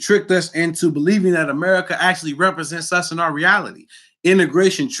interest. It tricked us into believing that America actually represents us in our reality.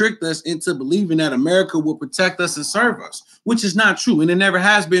 Integration tricked us into believing that America will protect us and serve us, which is not true. And it never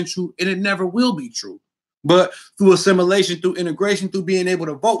has been true, and it never will be true. But through assimilation, through integration, through being able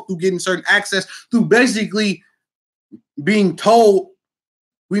to vote, through getting certain access, through basically being told,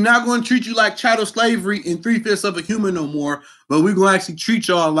 we're not going to treat you like chattel slavery and 3/5 of a human no more, but we're going to actually treat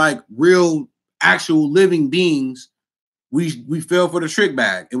y'all like real actual living beings. We fell for the trick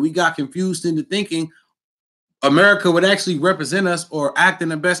bag and we got confused into thinking America would actually represent us or act in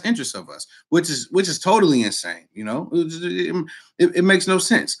the best interest of us, which is totally insane. You know, it makes no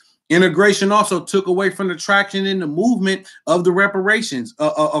sense. Integration also took away from the traction in the movement of the reparations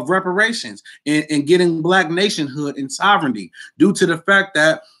and getting black nationhood and sovereignty due to the fact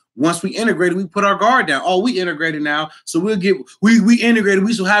that once we integrated, we put our guard down. Oh, we integrated now. So we integrated.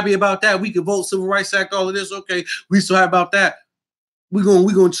 We so happy about that. We could vote, Civil Rights Act, all of this. Okay, we so happy about that. We're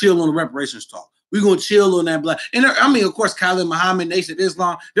gonna chill on the reparations talk. We're gonna chill on that black. And I mean, of course, Khalid Muhammad, Nation of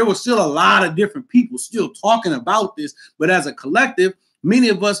Islam, there was still a lot of different people still talking about this. But as a collective, many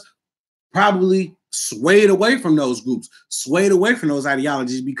of us probably swayed away from those groups, swayed away from those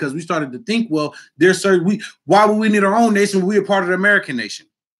ideologies because we started to think, well, why would we need our own nation when we're part of the American nation?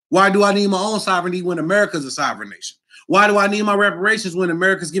 Why do I need my own sovereignty when America's a sovereign nation? Why do I need my reparations when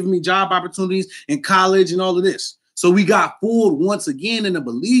America's giving me job opportunities in college and all of this? So we got fooled once again into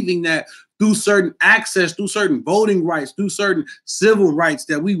believing that through certain access, through certain voting rights, through certain civil rights,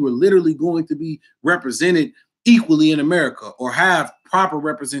 that we were literally going to be represented equally in America or have proper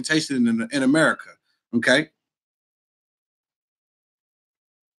representation in America. Okay.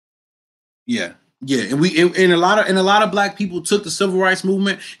 Yeah. Yeah, and a lot of black people took the civil rights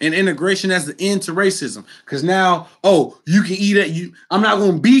movement and integration as the end to racism. Because now, you can eat it. I'm not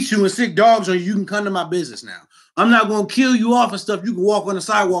going to beat you and sick dogs on you. You can come to my business now. I'm not going to kill you off and stuff. You can walk on the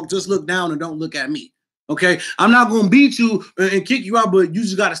sidewalk, just look down and don't look at me. Okay, I'm not going to beat you and kick you out, but you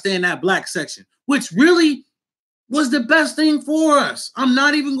just got to stay in that black section, which really was the best thing for us. I'm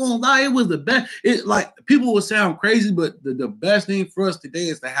not even gonna lie, it was the best. It like people will sound crazy, but the best thing for us today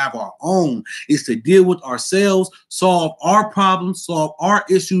is to have our own, is to deal with ourselves, solve our problems, solve our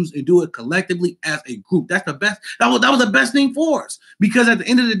issues, and do it collectively as a group. That's the best. That was the best thing for us. Because at the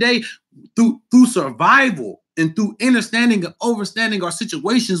end of the day, through survival and through understanding and overstanding our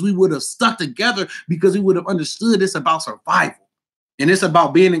situations, we would have stuck together because we would have understood it's about survival. And it's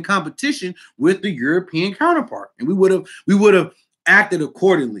about being in competition with the European counterpart. And we would have acted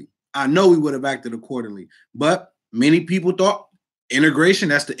accordingly. I know we would have acted accordingly. But many people thought integration,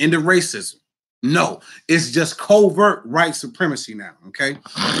 that's the end of racism. No, it's just covert white supremacy now. Okay.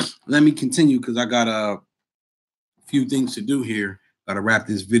 Let me continue because I got a few things to do here. Got to wrap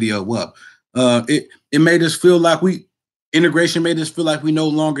this video up. It made us feel like integration made us feel like we no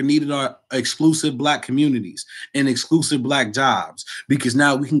longer needed our exclusive Black communities and exclusive Black jobs, because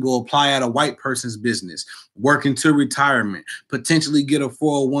now we can go apply at a white person's business, work into retirement, potentially get a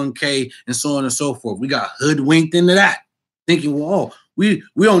 401k, and so on and so forth. We got hoodwinked into that, thinking, well, we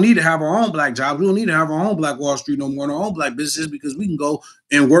don't need to have our own Black jobs. We don't need to have our own Black Wall Street no more, and our own Black businesses, because we can go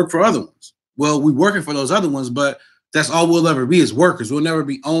and work for other ones. Well, we're working for those other ones, but that's all we'll ever be is workers. We'll never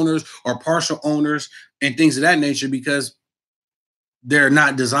be owners or partial owners and things of that nature, because they're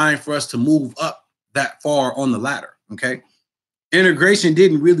not designed for us to move up that far on the ladder, okay? Integration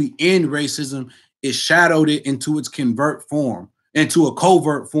didn't really end racism. It shadowed it into its covert form, into a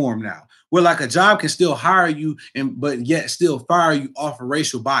covert form now, where like a job can still hire you, but yet still fire you off of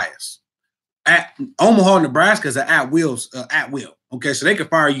racial bias. At Omaha, Nebraska is at will, okay? So they can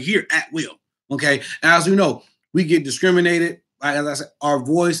fire you here at will, okay? And as you know, we get discriminated, like as I said, our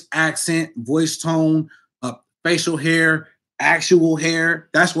voice, accent, voice tone, facial hair, actual hair.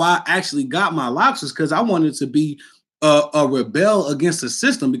 That's why I actually got my locks, is because I wanted to be a rebel against the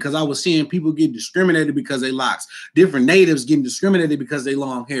system, because I was seeing people get discriminated because they locks, different natives getting discriminated because they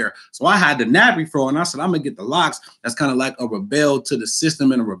long hair. So I had the nappy fro, and I said, I'm gonna get the locks. That's kind of like a rebel to the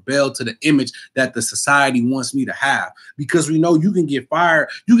system and a rebel to the image that the society wants me to have, because we know you can get fired.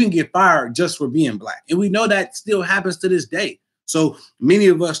 You can get fired just for being Black, and we know that still happens to this day. So many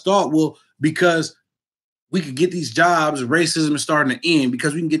of us thought, well, because we could get these jobs, racism is starting to end.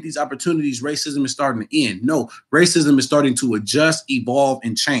 Because we can get these opportunities, racism is starting to end. No, racism is starting to adjust, evolve,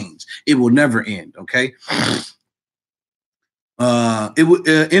 and change. It will never end, okay?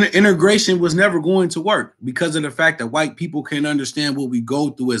 Integration was never going to work because of the fact that white people can understand what we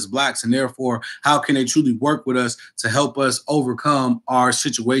go through as Blacks, and therefore, how can they truly work with us to help us overcome our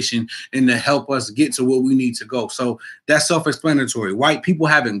situation and to help us get to where we need to go? So that's self-explanatory. White people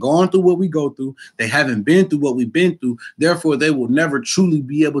haven't gone through what we go through. They haven't been through what we've been through. Therefore, they will never truly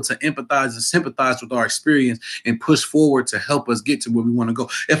be able to empathize and sympathize with our experience and push forward to help us get to where we want to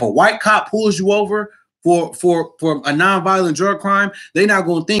go. If a white cop pulls you over for a nonviolent drug crime, they're not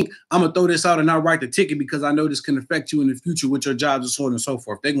going to think, I'm going to throw this out and not write the ticket because I know this can affect you in the future with your jobs and so on and so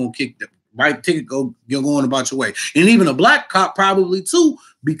forth. They're going to kick the right ticket, you're going about your way. And even a Black cop probably too,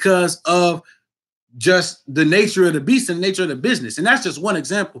 because of just the nature of the beast and the nature of the business. And that's just one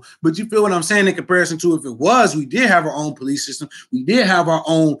example. But you feel what I'm saying in comparison to if it was, we did have our own police system. We did have our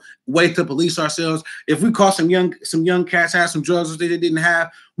own way to police ourselves. If we caught some young cats had some drugs that they didn't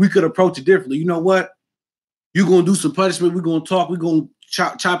have, we could approach it differently. You know what? You're going to do some punishment. We're going to talk. We're going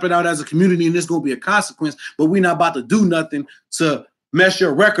to chop it out as a community, and there's going to be a consequence. But we're not about to do nothing to mess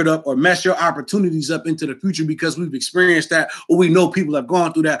your record up or mess your opportunities up into the future, because we've experienced that, or we know people have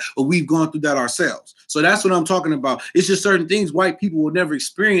gone through that, or we've gone through that ourselves. So that's what I'm talking about. It's just certain things white people will never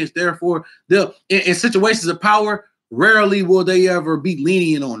experience. Therefore, they'll in situations of power, rarely will they ever be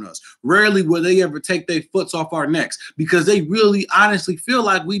lenient on us. Rarely will they ever take their foots off our necks, because they really honestly feel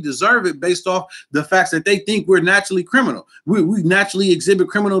like we deserve it based off the facts that they think we're naturally criminal. We naturally exhibit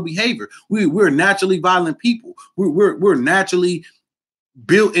criminal behavior. We're naturally violent people. We're naturally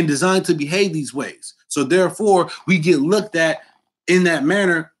built and designed to behave these ways. So therefore, we get looked at in that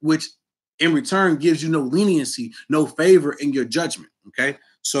manner, which in return gives you no leniency, no favor in your judgment. Okay.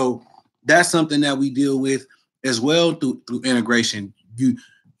 So that's something that we deal with as well through integration. You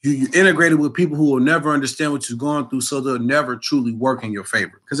integrated with people who will never understand what you're going through, so they'll never truly work in your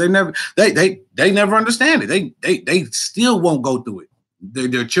favor, because they never understand it. They still won't go through it.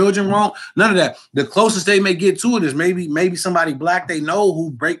 Their children won't. None of that. The closest they may get to it is maybe somebody Black they know who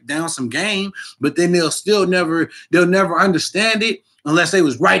break down some game, but then they'll never understand it unless they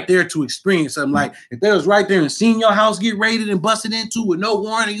was right there to experience something. Like if they was right there and seen your house get raided and busted into with no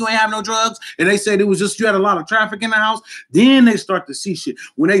warrant and you ain't have no drugs, and they said it was just you had a lot of traffic in the house, then they start to see shit.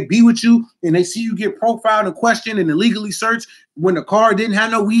 When they be with you and they see you get profiled and questioned and illegally searched, when the car didn't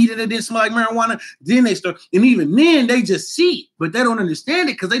have no weed in it, didn't smell like marijuana, then they start, and even then they just see it, but they don't understand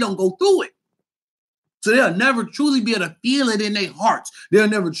it because they don't go through it. So they'll never truly be able to feel it in their hearts. They'll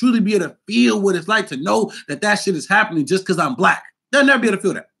never truly be able to feel what it's like to know that shit is happening just because I'm Black. They'll never be able to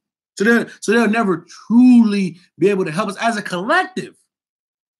feel that. So they'll never truly be able to help us as a collective.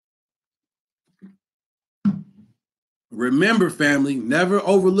 Remember, family, never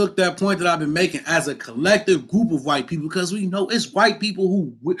overlook that point that I've been making as a collective group of white people, because we know it's white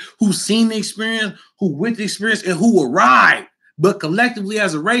people who've seen the experience, who with the experience, and who will ride. But collectively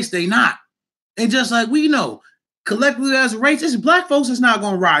as a race, they not. And just like we know, collectively as a race, it's Black folks that's not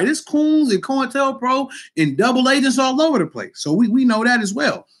going to ride. It's coons and COINTELPRO and double agents all over the place. So we know that as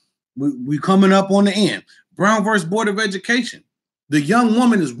well. We coming up on the end. Brown versus Board of Education. The young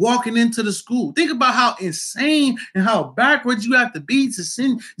woman is walking into the school. Think about how insane and how backwards you have to be to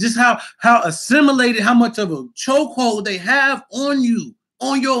send, just how assimilated, how much of a chokehold they have on you,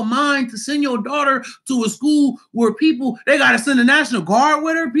 on your mind, to send your daughter to a school where people, they got to send the National Guard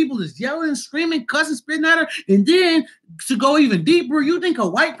with her. People is yelling, screaming, cussing, spitting at her. And then to go even deeper, you think a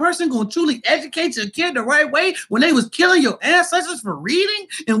white person going to truly educate your kid the right way when they was killing your ancestors for reading?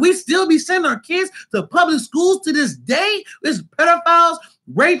 And we still be sending our kids to public schools to this day? It's pedophiles,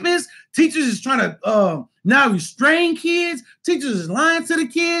 rapists, teachers is trying to now restrain kids. Teachers is lying to the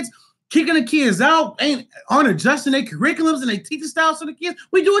kids, kicking the kids out, aren't adjusting their curriculums and their teaching styles to the kids.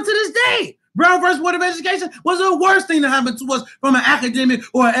 We do it to this day. Brown versus Board of Education was the worst thing that happened to us from an academic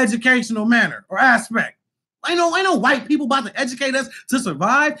or educational manner or aspect. Ain't no white people about to educate us to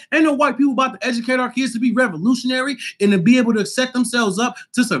survive. Ain't no white people about to educate our kids to be revolutionary and to be able to set themselves up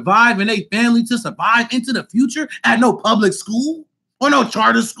to survive and their family to survive into the future at no public school or no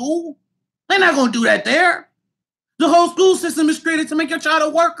charter school. They're not going to do that there. The whole school system is created to make your child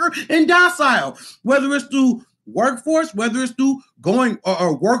a worker and docile, whether it's through workforce, whether it's through going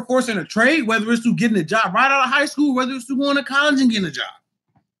or workforce in a trade, whether it's through getting a job right out of high school, whether it's through going to college and getting a job.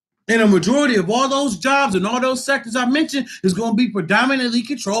 And a majority of all those jobs and all those sectors I mentioned is going to be predominantly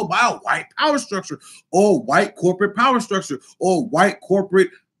controlled by a white power structure or white corporate power structure or white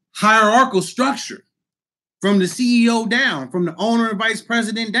corporate hierarchical structure from the CEO down, from the owner and vice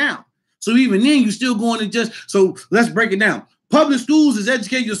president down. So even then, you're still going to just, so let's break it down. Public schools is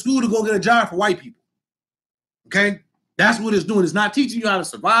educating your school to go get a job for white people. Okay? That's what it's doing. It's not teaching you how to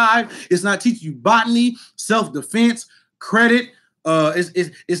survive. It's not teaching you botany, self-defense, credit.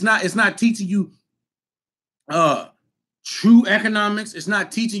 It's not teaching you true economics. It's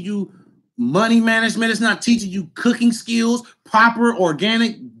not teaching you money management. It's not teaching you cooking skills, proper,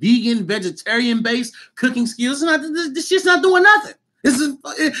 organic, vegan, vegetarian-based cooking skills. This shit's not doing nothing.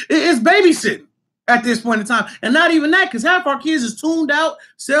 It's babysitting at this point in time. And not even that, because half our kids is tuned out,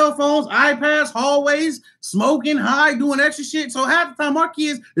 cell phones, iPads, hallways, smoking, high, doing extra shit. So half the time our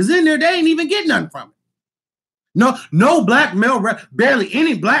kids is in there, they ain't even getting nothing from it. No black male, barely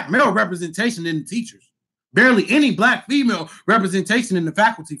any black male representation in the teachers. Barely any black female representation in the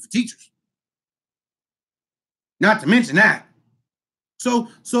faculty for teachers. Not to mention that. So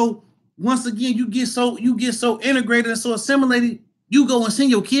once again, you get so integrated and so assimilated, you go and send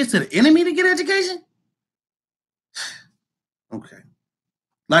your kids to the enemy to get education? Okay.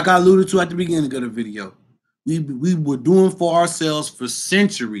 Like I alluded to at the beginning of the video, we were doing for ourselves for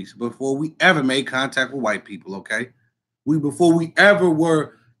centuries before we ever made contact with white people, okay? Before we ever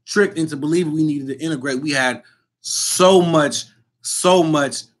were tricked into believing we needed to integrate, we had so much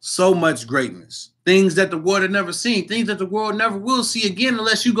greatness. Things that the world had never seen, things that the world never will see again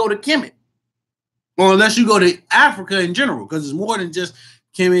unless you go to Kemet. Or unless you go to Africa in general, because it's more than just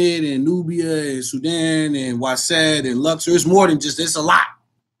Kemet and Nubia and Sudan and Waset and Luxor. It's more than just, it's a lot.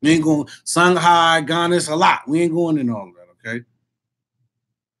 We ain't going Shanghai, Ghana, it's a lot. We ain't going into all of that, okay?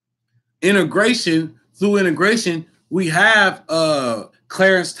 Through integration, we have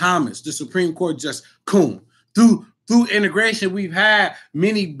Clarence Thomas, the Supreme Court Justice Coon. Through integration, we've had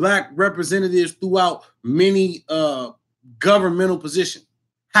many black representatives throughout many governmental positions.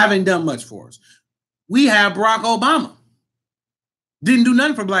 Haven't done much for us. We had Barack Obama. Didn't do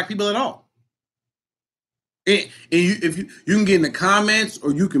nothing for black people at all. And if you can get in the comments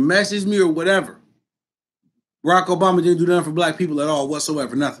or you can message me or whatever. Barack Obama didn't do nothing for black people at all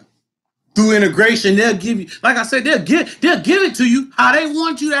whatsoever, nothing. Through integration, they'll give you, like I said, they'll give it to you how they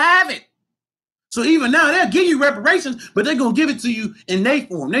want you to have it. So even now, they'll give you reparations, but they're going to give it to you in their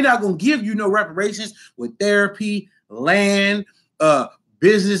form. They're not going to give you no reparations with therapy, land,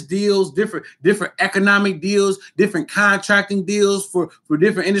 business deals, different economic deals, different contracting deals for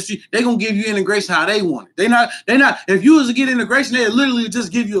different industries. They're gonna give you integration how they want it. They're not. If you was to get integration, they'd literally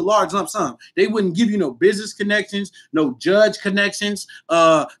just give you a large lump sum. They wouldn't give you no business connections, no judge connections,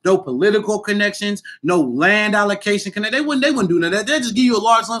 no political connections, no land allocation connect. They wouldn't do none of that. They'll just give you a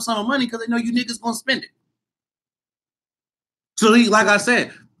large lump sum of money because they know you niggas gonna spend it. So like I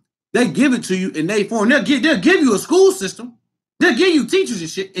said, they give it to you in their form. They'll give you a school system. They'll give you teachers and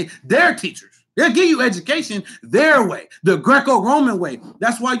shit, and their teachers. They'll give you education their way, the Greco-Roman way.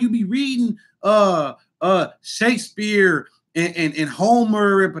 That's why you be reading Shakespeare and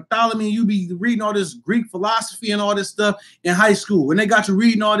Homer and Ptolemy. You be reading all this Greek philosophy and all this stuff in high school. And they got you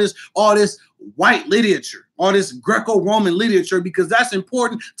reading all this white literature, all this Greco-Roman literature, because that's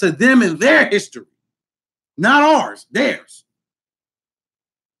important to them and their history. Not ours, theirs.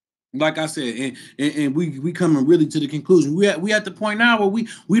 Like I said, and we coming really to the conclusion. We at the point now where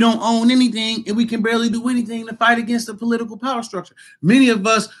we don't own anything and we can barely do anything to fight against the political power structure. Many of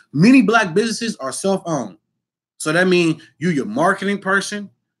us, many black businesses are self-owned. So that means you your marketing person,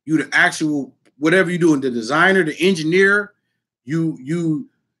 you the actual whatever you doing, the designer, the engineer, you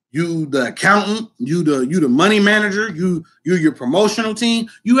the accountant, you the money manager, you your promotional team,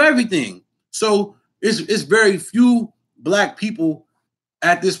 you everything. So it's very few black people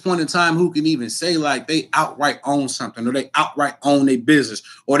at this point in time who can even say like they outright own something or they outright own a business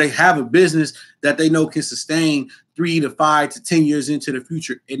or they have a business that they know can sustain 3 to 5 to 10 years into the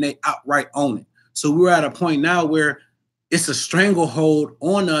future and they outright own it. So we're at a point now where it's a stranglehold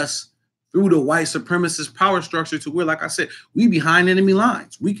on us through the white supremacist power structure to where, like I said, we behind enemy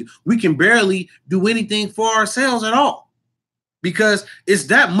lines. We can barely do anything for ourselves at all because it's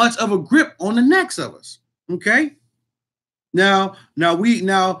that much of a grip on the necks of us. Okay. Many of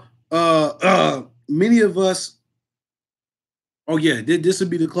us. Oh yeah, this would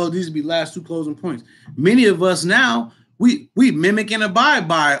be the close. These would be last two closing points. Many of us now we mimic and abide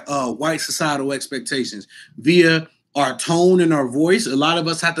by white societal expectations via our tone and our voice. A lot of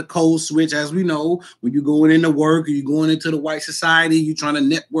us have to code switch, as we know, when you're going into work or you're going into the white society, you're trying to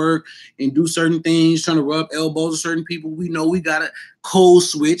network and do certain things, trying to rub elbows with certain people. We know we gotta code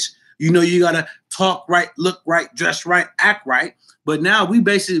switch. You know, you gotta talk right, look right, dress right, act right. But now we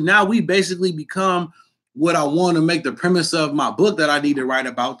basically become what I want to make the premise of my book that I need to write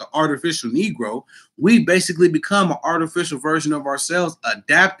about, the artificial Negro. We basically become an artificial version of ourselves,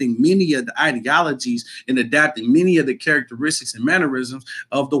 adapting many of the ideologies and adapting many of the characteristics and mannerisms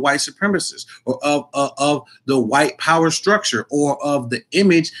of the white supremacists or of the white power structure or of the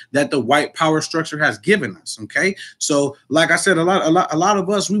image that the white power structure has given us. Okay. So like I said, a lot of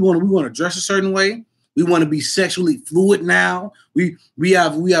us, we want to dress a certain way. We want to be sexually fluid now. We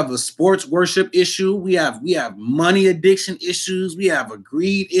have a sports worship issue. We have money addiction issues. We have a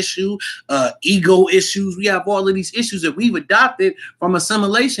greed issue, ego issues. We have all of these issues that we've adopted from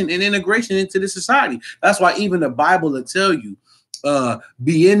assimilation and integration into the society. That's why even the Bible will tell you,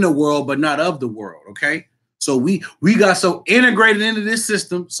 be in the world but not of the world. Okay. So we got so integrated into this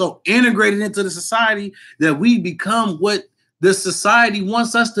system, so integrated into the society that we become what the society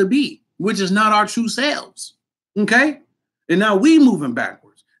wants us to be, which is not our true selves. Okay. And now we moving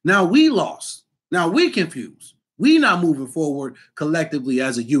backwards. Now we lost. Now we confused. We not moving forward collectively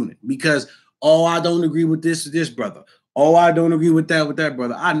as a unit because, oh, I don't agree with this brother. Oh, I don't agree with that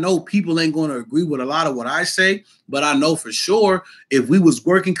brother. I know people ain't going to agree with a lot of what I say, but I know for sure if we was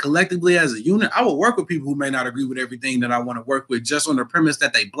working collectively as a unit, I would work with people who may not agree with everything that I want to work with just on the premise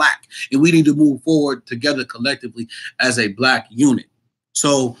that they black. And we need to move forward together collectively as a black unit.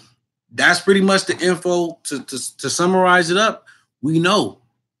 So that's pretty much the info. To summarize it up, we know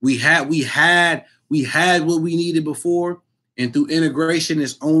we had what we needed before, and through integration,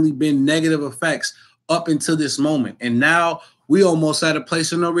 it's only been negative effects up until this moment. And now we almost at a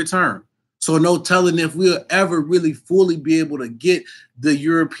place of no return. So no telling if we'll ever really fully be able to get the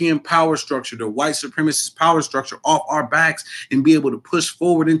European power structure, the white supremacist power structure off our backs and be able to push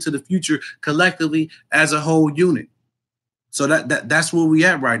forward into the future collectively as a whole unit. So that's where we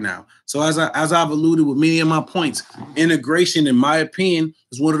at right now. So as I've alluded with many of my points, integration, in my opinion,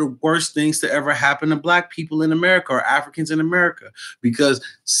 is one of the worst things to ever happen to Black people in America or Africans in America. Because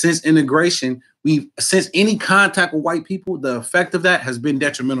since integration, since any contact with white people, the effect of that has been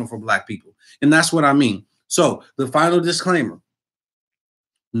detrimental for Black people. And that's what I mean. So the final disclaimer.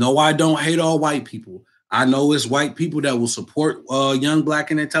 No, I don't hate all white people. I know it's white people that will support Young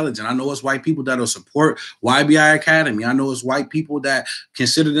Black and Intelligent. I know it's white people that will support YBI Academy. I know it's white people that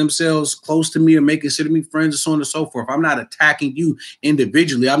consider themselves close to me or may consider me friends and so on and so forth. I'm not attacking you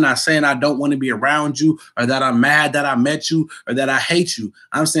individually. I'm not saying I don't want to be around you or that I'm mad that I met you or that I hate you.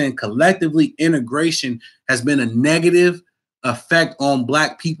 I'm saying collectively integration has been a negative effect on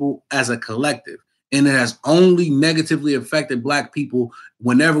Black people as a collective. And it has only negatively affected Black people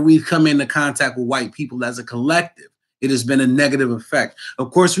whenever we come into contact with white people as a collective. It has been a negative effect.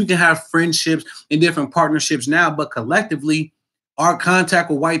 Of course, we can have friendships and different partnerships now, but collectively, our contact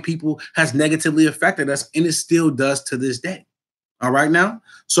with white people has negatively affected us, and it still does to this day. All right now?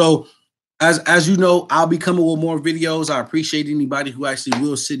 So as you know, I'll be coming with more videos. I appreciate anybody who actually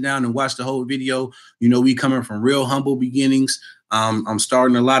will sit down and watch the whole video. You know, we coming from real humble beginnings. I'm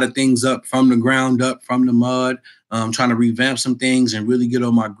starting a lot of things up from the ground up, from the mud. I'm trying to revamp some things and really get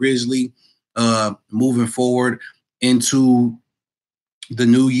on my grizzly, moving forward into the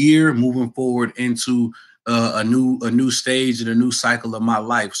new year, moving forward into a new stage and a new cycle of my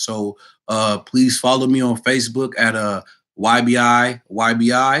life. So please follow me on Facebook at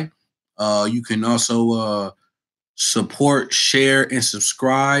YBI. You can also support, share, and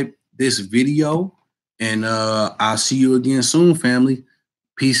subscribe this video. And I'll see you again soon, family.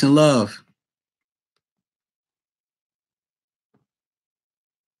 Peace and love.